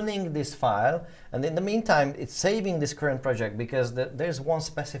opening this file. And in the meantime, it's saving this current project, because there's one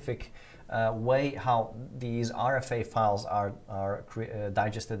specific way how these RFA files are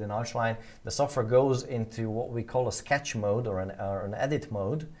digested in ARCHLine. The software goes into what we call a sketch mode or an edit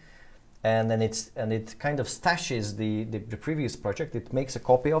mode, and then it kind of stashes the previous project. It makes a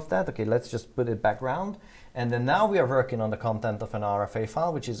copy of that. Okay, let's just put it back around, and then now we are working on the content of an RFA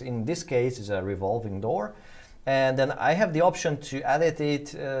file, which is in this case is a revolving door. And then I have the option to edit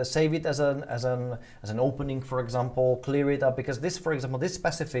it, save it as an opening, for example, clear it up, because this, for example, this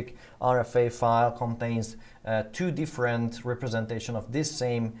specific RFA file contains two different representation of this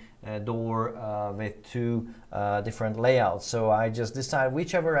same door with two different layouts. So I just decide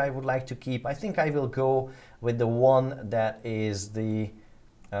whichever I would like to keep. I think I will go with the one that is the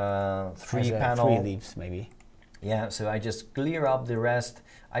three panel. Three leaves, maybe. Yeah, so I just clear up the rest.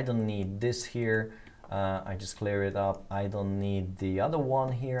 I don't need this here. I just clear it up. I don't need the other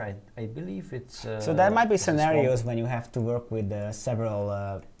one here. I believe it's... so there might be scenarios when you have to work with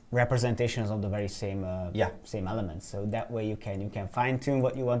several representations of the very same same elements. So that way you can fine tune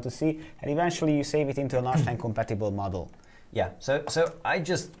what you want to see, and eventually you save it into an ARCHLine compatible model. Yeah. So I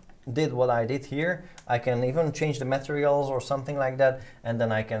just did what I did here. I can even change the materials or something like that, and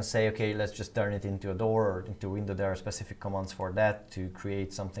then I can say, okay, let's just turn it into a door or into a window. There are specific commands for that to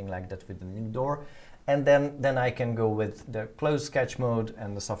create something like that with a new door. And then I can go with the close sketch mode,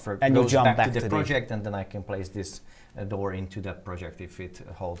 and the software goes back to the project, and then I can place this door into that project if it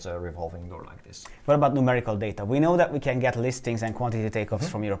holds a revolving door like this. What about numerical data? We know that we can get listings and quantity takeoffs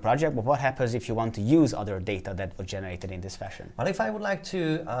from your project, but what happens if you want to use other data that was generated in this fashion? Well, if I would like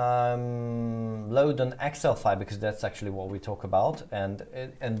to load an Excel file, because that's actually what we talk about, and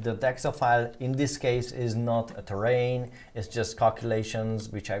the Excel file in this case is not a terrain, it's just calculations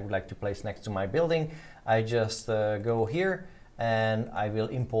which I would like to place next to my building. I just go here, and I will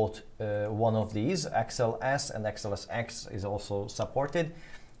import one of these. XLS and XLSX is also supported.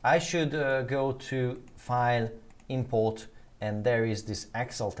 I should go to File, Import, and there is this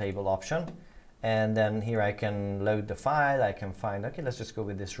Excel table option. And then here I can load the file. I can find, okay, let's just go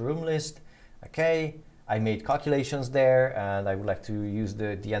with this room list. Okay, I made calculations there, and I would like to use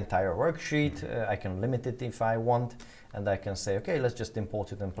the entire worksheet. I can limit it if I want, and I can say, okay, let's just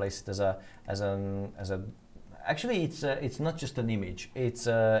import it and place it as a actually, it's not just an image. It's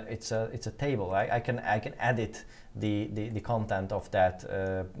a table. I can edit the content of that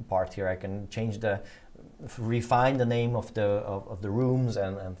part here. I can change refine the name of the rooms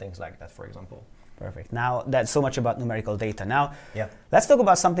and things like that, for example. Perfect. Now that's so much about numerical data. Now let's talk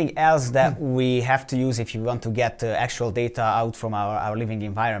about something else that we have to use if you want to get actual data out from our living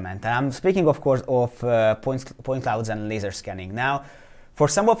environment. And I'm speaking, of course, of point clouds and laser scanning. Now, for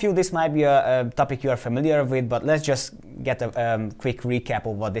some of you, this might be a topic you are familiar with, but let's just get a quick recap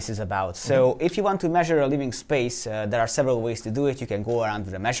of what this is about. So if you want to measure a living space, there are several ways to do it. You can go around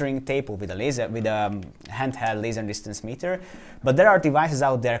with a measuring tape or with a handheld laser distance meter. But there are devices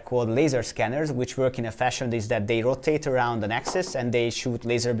out there called laser scanners, which work in a fashion is that they rotate around an axis and they shoot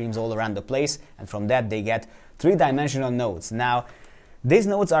laser beams all around the place. And from that, they get three-dimensional nodes. Now, these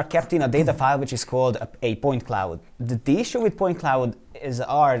nodes are kept in a data file which is called a point cloud. The issue with point cloud is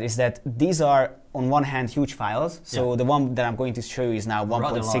that these are, on one hand, huge files. So the one that I'm going to show you is now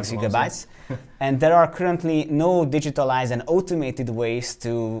 1.6 gigabytes. And there are currently no digitalized and automated ways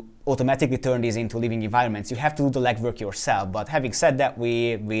to automatically turn these into living environments. You have to do the legwork yourself. But having said that,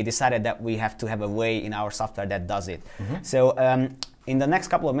 we decided that we have to have a way in our software that does it. So in the next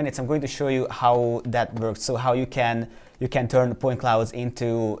couple of minutes, I'm going to show you how that works. So how you can turn point clouds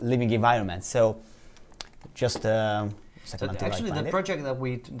into living environments. So just actually, the project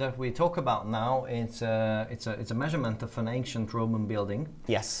that we talk about now, it's a measurement of an ancient Roman building.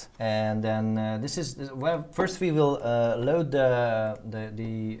 Yes. And then well, first we will load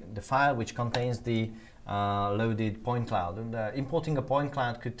the file which contains the loaded point cloud. And importing a point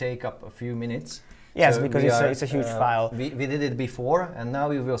cloud could take up a few minutes. Yes, so because it's a huge file. We did it before, and now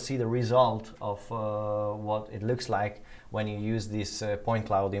we will see the result of what it looks like when you use this point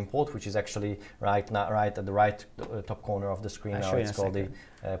cloud import, which is actually right at the top corner of the screen. Now it's called the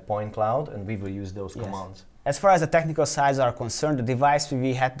point cloud, and we will use those commands. As far as the technical sides are concerned, the device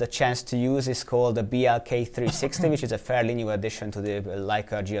we had the chance to use is called the BLK360, which is a fairly new addition to the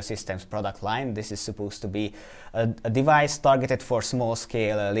Leica Geosystems product line. This is supposed to be a device targeted for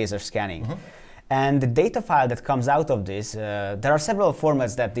small-scale laser scanning. And the data file that comes out of this, there are several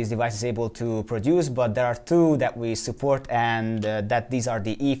formats that this device is able to produce, but there are two that we support, and these are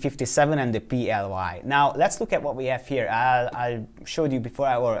the E57 and the PLY. Now, let's look at what we have here. I showed you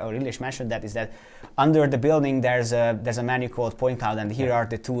before, or Illich mentioned that, is that under the building there's a menu called point cloud, and here are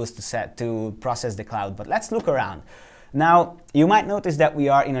the tools to process the cloud. But let's look around. Now, you might notice that we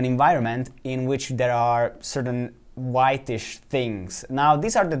are in an environment in which there are certain whitish things. Now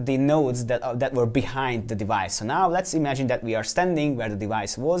these are the nodes that were behind the device. So now let's imagine that we are standing where the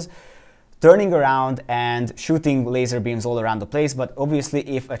device was, turning around and shooting laser beams all around the place. But obviously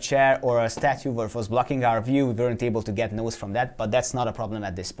if a chair or a statue was blocking our view, we weren't able to get nodes from that, but that's not a problem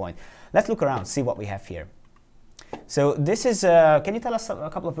at this point. Let's look around, see what we have here. So this is, can you tell us a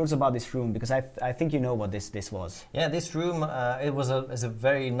couple of words about this room? Because I think you know what this was. Yeah, this room, it was a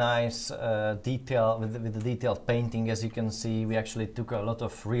very nice detail, with the detailed painting. As you can see, we actually took a lot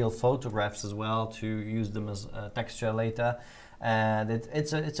of real photographs as well to use them as texture later. And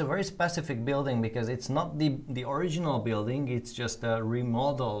it's a very specific building because it's not the original building, it's just a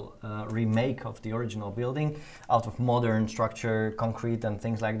remake of the original building out of modern structure, concrete and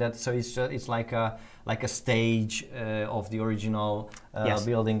things like that. So it's like a stage of the original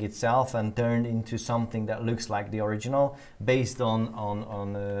building itself, and turned into something that looks like the original based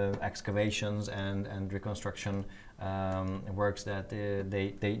on excavations and reconstruction works that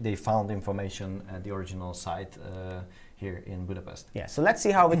they found information at the original site here in Budapest. Yeah, so let's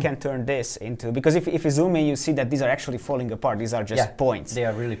see how we can turn this into, because if you zoom in, you see that these are actually falling apart. These are just points. They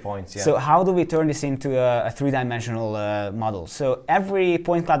are really points, yeah. So how do we turn this into a three-dimensional model? So every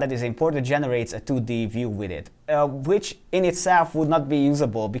point cloud that is imported generates a 2D view with it, which in itself would not be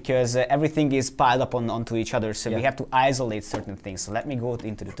usable because everything is piled up onto each other. So we have to isolate certain things. So let me go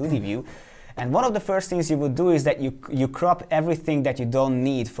into the 2D view. And one of the first things you would do is that you crop everything that you don't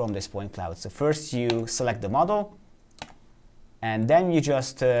need from this point cloud. So first you select the model, and then you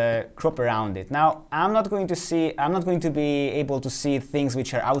just crop around it. Now, I'm not going to be able to see things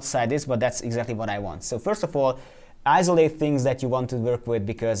which are outside this, but that's exactly what I want. So first of all, isolate things that you want to work with,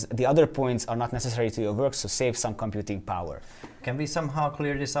 because the other points are not necessary to your work, so save some computing power. Can we somehow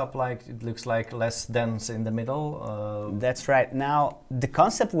clear this up, like it looks like less dense in the middle? That's right. Now, the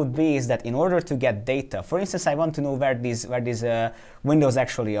concept would be is that in order to get data, for instance, I want to know where these windows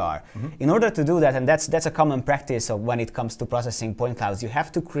actually are. In order to do that, and that's a common practice of when it comes to processing point clouds, you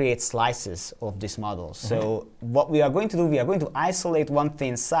have to create slices of this model. So what we are going to do, we are going to isolate one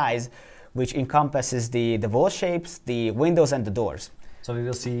thin size which encompasses the wall shapes, the windows and the doors. So we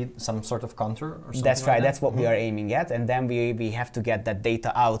will see some sort of contour or something. That's right, like that? that's what we are aiming at, and then we have to get that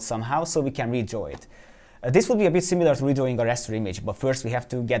data out somehow so we can redraw it. This would be a bit similar to redrawing a raster image, but first we have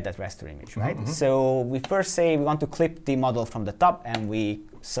to get that raster image, right? So we first say we want to clip the model from the top, and we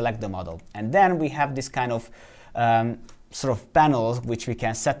select the model. And then we have this kind of sort of panels which we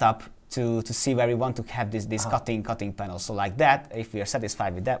can set up to see where we want to have this cutting panel. So like that, if we are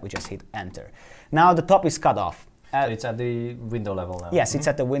satisfied with that, we just hit enter. Now the top is cut off. So it's at the window level now. Yes, it's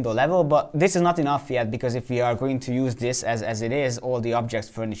at the window level, but this is not enough yet, because if we are going to use this as it is, all the objects,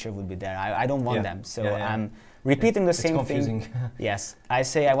 furniture would be there. I don't want them, so I'm repeating the same thing. Yes, I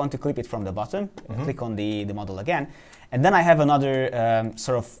say I want to clip it from the bottom, click on the model again, and then I have another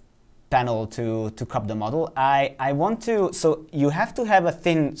sort of panel to crop the model. I want to, so you have to have a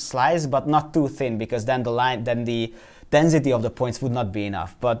thin slice, but not too thin, because then the density of the points would not be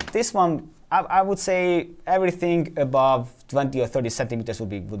enough. But this one, I would say everything above 20 or 30 centimeters would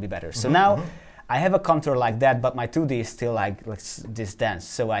be better. So now I have a contour like that, but my 2D is still like this dense.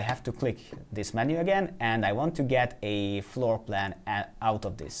 So I have to click this menu again, and I want to get a floor plan out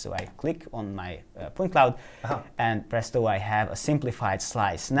of this. So I click on my point cloud, and presto, I have a simplified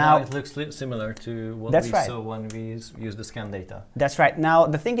slice. Now it looks similar to what we saw when we use the scan data. That's right. Now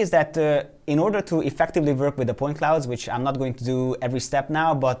the thing is that in order to effectively work with the point clouds, which I'm not going to do every step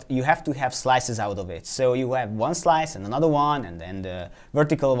now, but you have to have slices out of it. So you have one slice and another one, and then the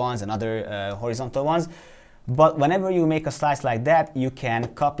vertical ones and other horizontal ones. But whenever you make a slice like that, you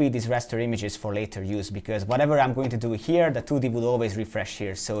can copy these raster images for later use, because whatever I'm going to do here, the 2D will always refresh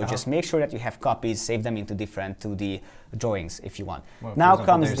here. So just make sure that you have copies, save them into different 2D drawings if you want. Well, now example,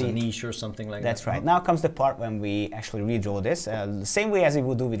 comes there's a niche or something like that. That's right. Now comes the part when we actually redraw this, the same way as we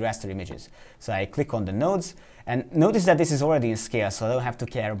would do with raster images. So I click on the nodes, and notice that this is already in scale, so I don't have to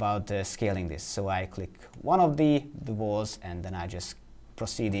care about scaling this. So I click one of the walls, and then I just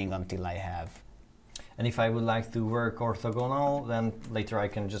proceeding until I have. And if I would like to work orthogonal, then later I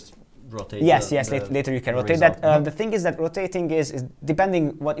can just rotate. Later you can rotate that. The thing is that rotating is depending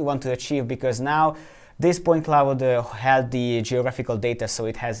what you want to achieve, because now this point cloud held the geographical data, so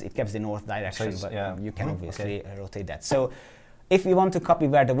it keeps the north direction, but you can obviously rotate that. So if you want to copy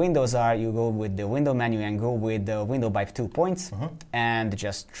where the windows are, you go with the window menu and go with the window by 2 points, and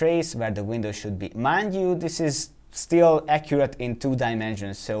just trace where the window should be. Mind you, this is still accurate in 2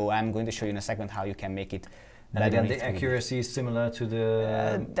 dimensions, so I'm going to show you in a second how you can make it better. And again, the accuracy is similar to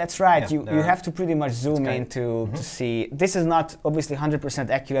the... that's right, you have to pretty much zoom in to see. This is not obviously 100%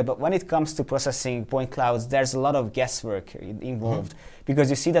 accurate, but when it comes to processing point clouds, there's a lot of guesswork involved, because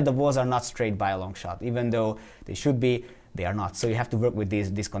you see that the walls are not straight by a long shot, even though they should be, they are not. So you have to work with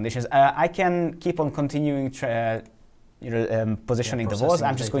these conditions. I can keep on continuing positioning the walls.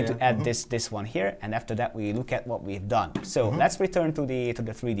 I'm just going to add this one here, and after that we look at what we've done. So let's return to the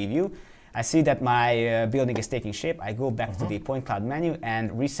 3D view. I see that my building is taking shape. I go back to the point cloud menu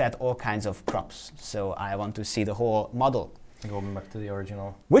and reset all kinds of crops. So I want to see the whole model. Going back to the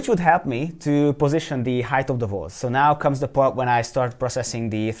original. Which would help me to position the height of the walls. So now comes the part when I start processing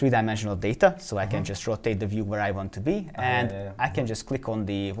the three-dimensional data. So I can just rotate the view where I want to be, and I can just click on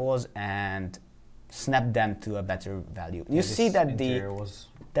the walls and snap them to a better value. You see that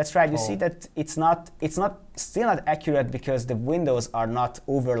that's right. You see that it's still not accurate because the windows are not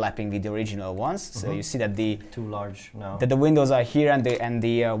overlapping with the original ones. So you see that too large now. That the windows are here and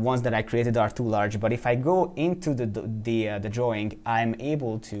the ones that I created are too large. But if I go into the drawing, I'm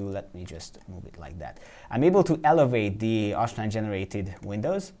able to, let me just move it like that. I'm able to elevate the ARCHLine generated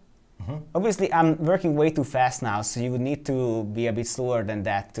windows. Obviously, I'm working way too fast now, so you would need to be a bit slower than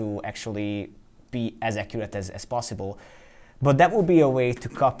that to actually be as accurate as possible. But that will be a way to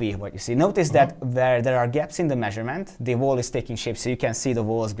copy what you see. Notice that there are gaps in the measurement. The wall is taking shape, so you can see the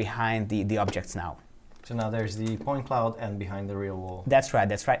walls behind the objects now. So now there's the point cloud and behind the real wall. That's right,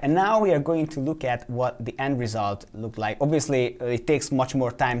 that's right. And now we are going to look at what the end result looked like. Obviously, it takes much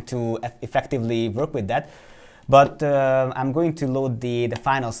more time to effectively work with that. But I'm going to load the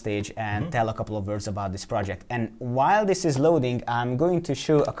final stage and tell a couple of words about this project. And while this is loading, I'm going to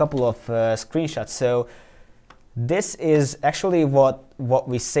show a couple of screenshots. So this is actually what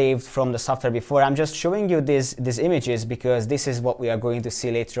we saved from the software before. I'm just showing you these images because this is what we are going to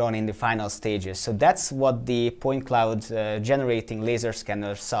see later on in the final stages. So that's what the point cloud generating laser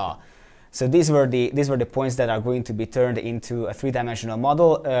scanner saw. So these were the points that are going to be turned into a three-dimensional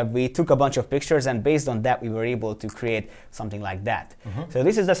model. We took a bunch of pictures, and based on that, we were able to create something like that. So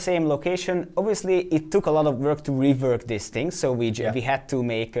this is the same location. Obviously, it took a lot of work to rework this thing. So we had to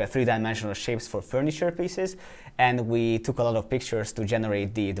make three-dimensional shapes for furniture pieces, and we took a lot of pictures to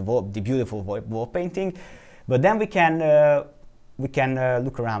generate the beautiful wall painting. But then we can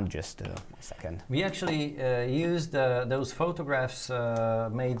look around just a second. We actually used those photographs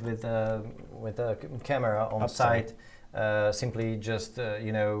made with a camera on site, simply just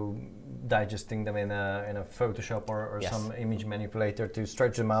digesting them in a Photoshop or some image manipulator to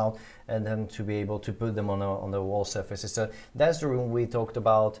stretch them out and then to be able to put them on the wall surfaces. So that's the room we talked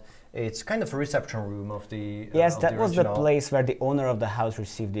about. It's kind of a reception room of the that was the place where the owner of the house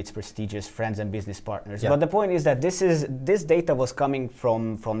received its prestigious friends and business partners. But the point is that this data was coming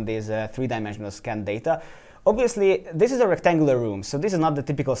from this three-dimensional scan data. Obviously, this is a rectangular room, so this is not the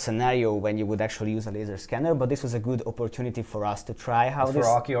typical scenario when you would actually use a laser scanner, but this was a good opportunity for us to try how for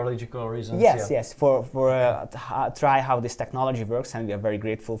archaeological reasons. Yes, for try how this technology works, and we are very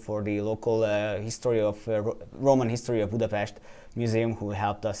grateful for the local Roman history of Budapest museum who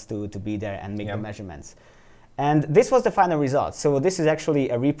helped us to be there and make the measurements. And this was the final result. So this is actually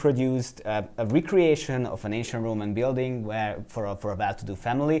a reproduced, a recreation of an ancient Roman building for a well-to-do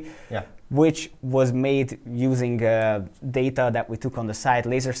family, which was made using data that we took on the site,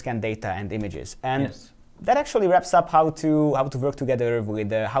 laser scan data and images. And that actually wraps up how to work together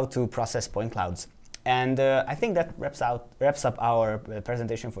with how to process point clouds. And I think that wraps up our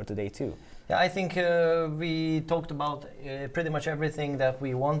presentation for today too. Yeah, I think we talked about pretty much everything that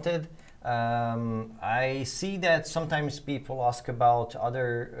we wanted. I see that sometimes people ask about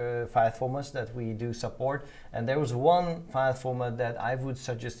other file formats that we do support, and there was one file format that I would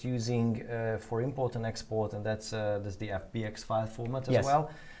suggest using for import and export, and that's the FBX file format as well.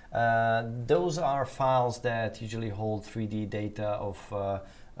 Those are files that usually hold 3D data of,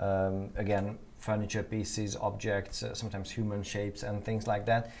 again, furniture pieces, objects, sometimes human shapes and things like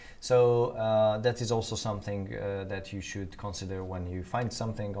that. So that is also something that you should consider when you find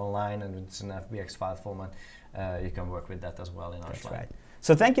something online and it's an FBX file format. You can work with that as well in ARCHLine. That's right.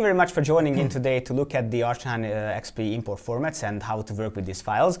 So thank you very much for joining in today to look at the ARCHLine.XP import formats and how to work with these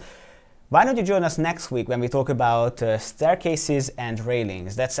files. Why don't you join us next week when we talk about staircases and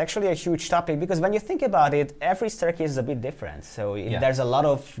railings? That's actually a huge topic because when you think about it, every staircase is a bit different. So there's a lot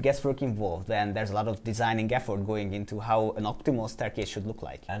of guesswork involved and there's a lot of designing effort going into how an optimal staircase should look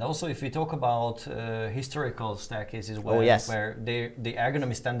like. And also if we talk about historical staircases where the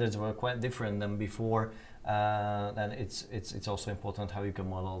ergonomy standards were quite different than before, then it's also important how you can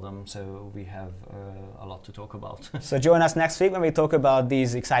model them. So we have a lot to talk about. So join us next week when we talk about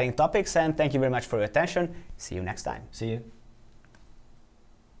these exciting topics, and thank you very much for your attention. See you next time. See you.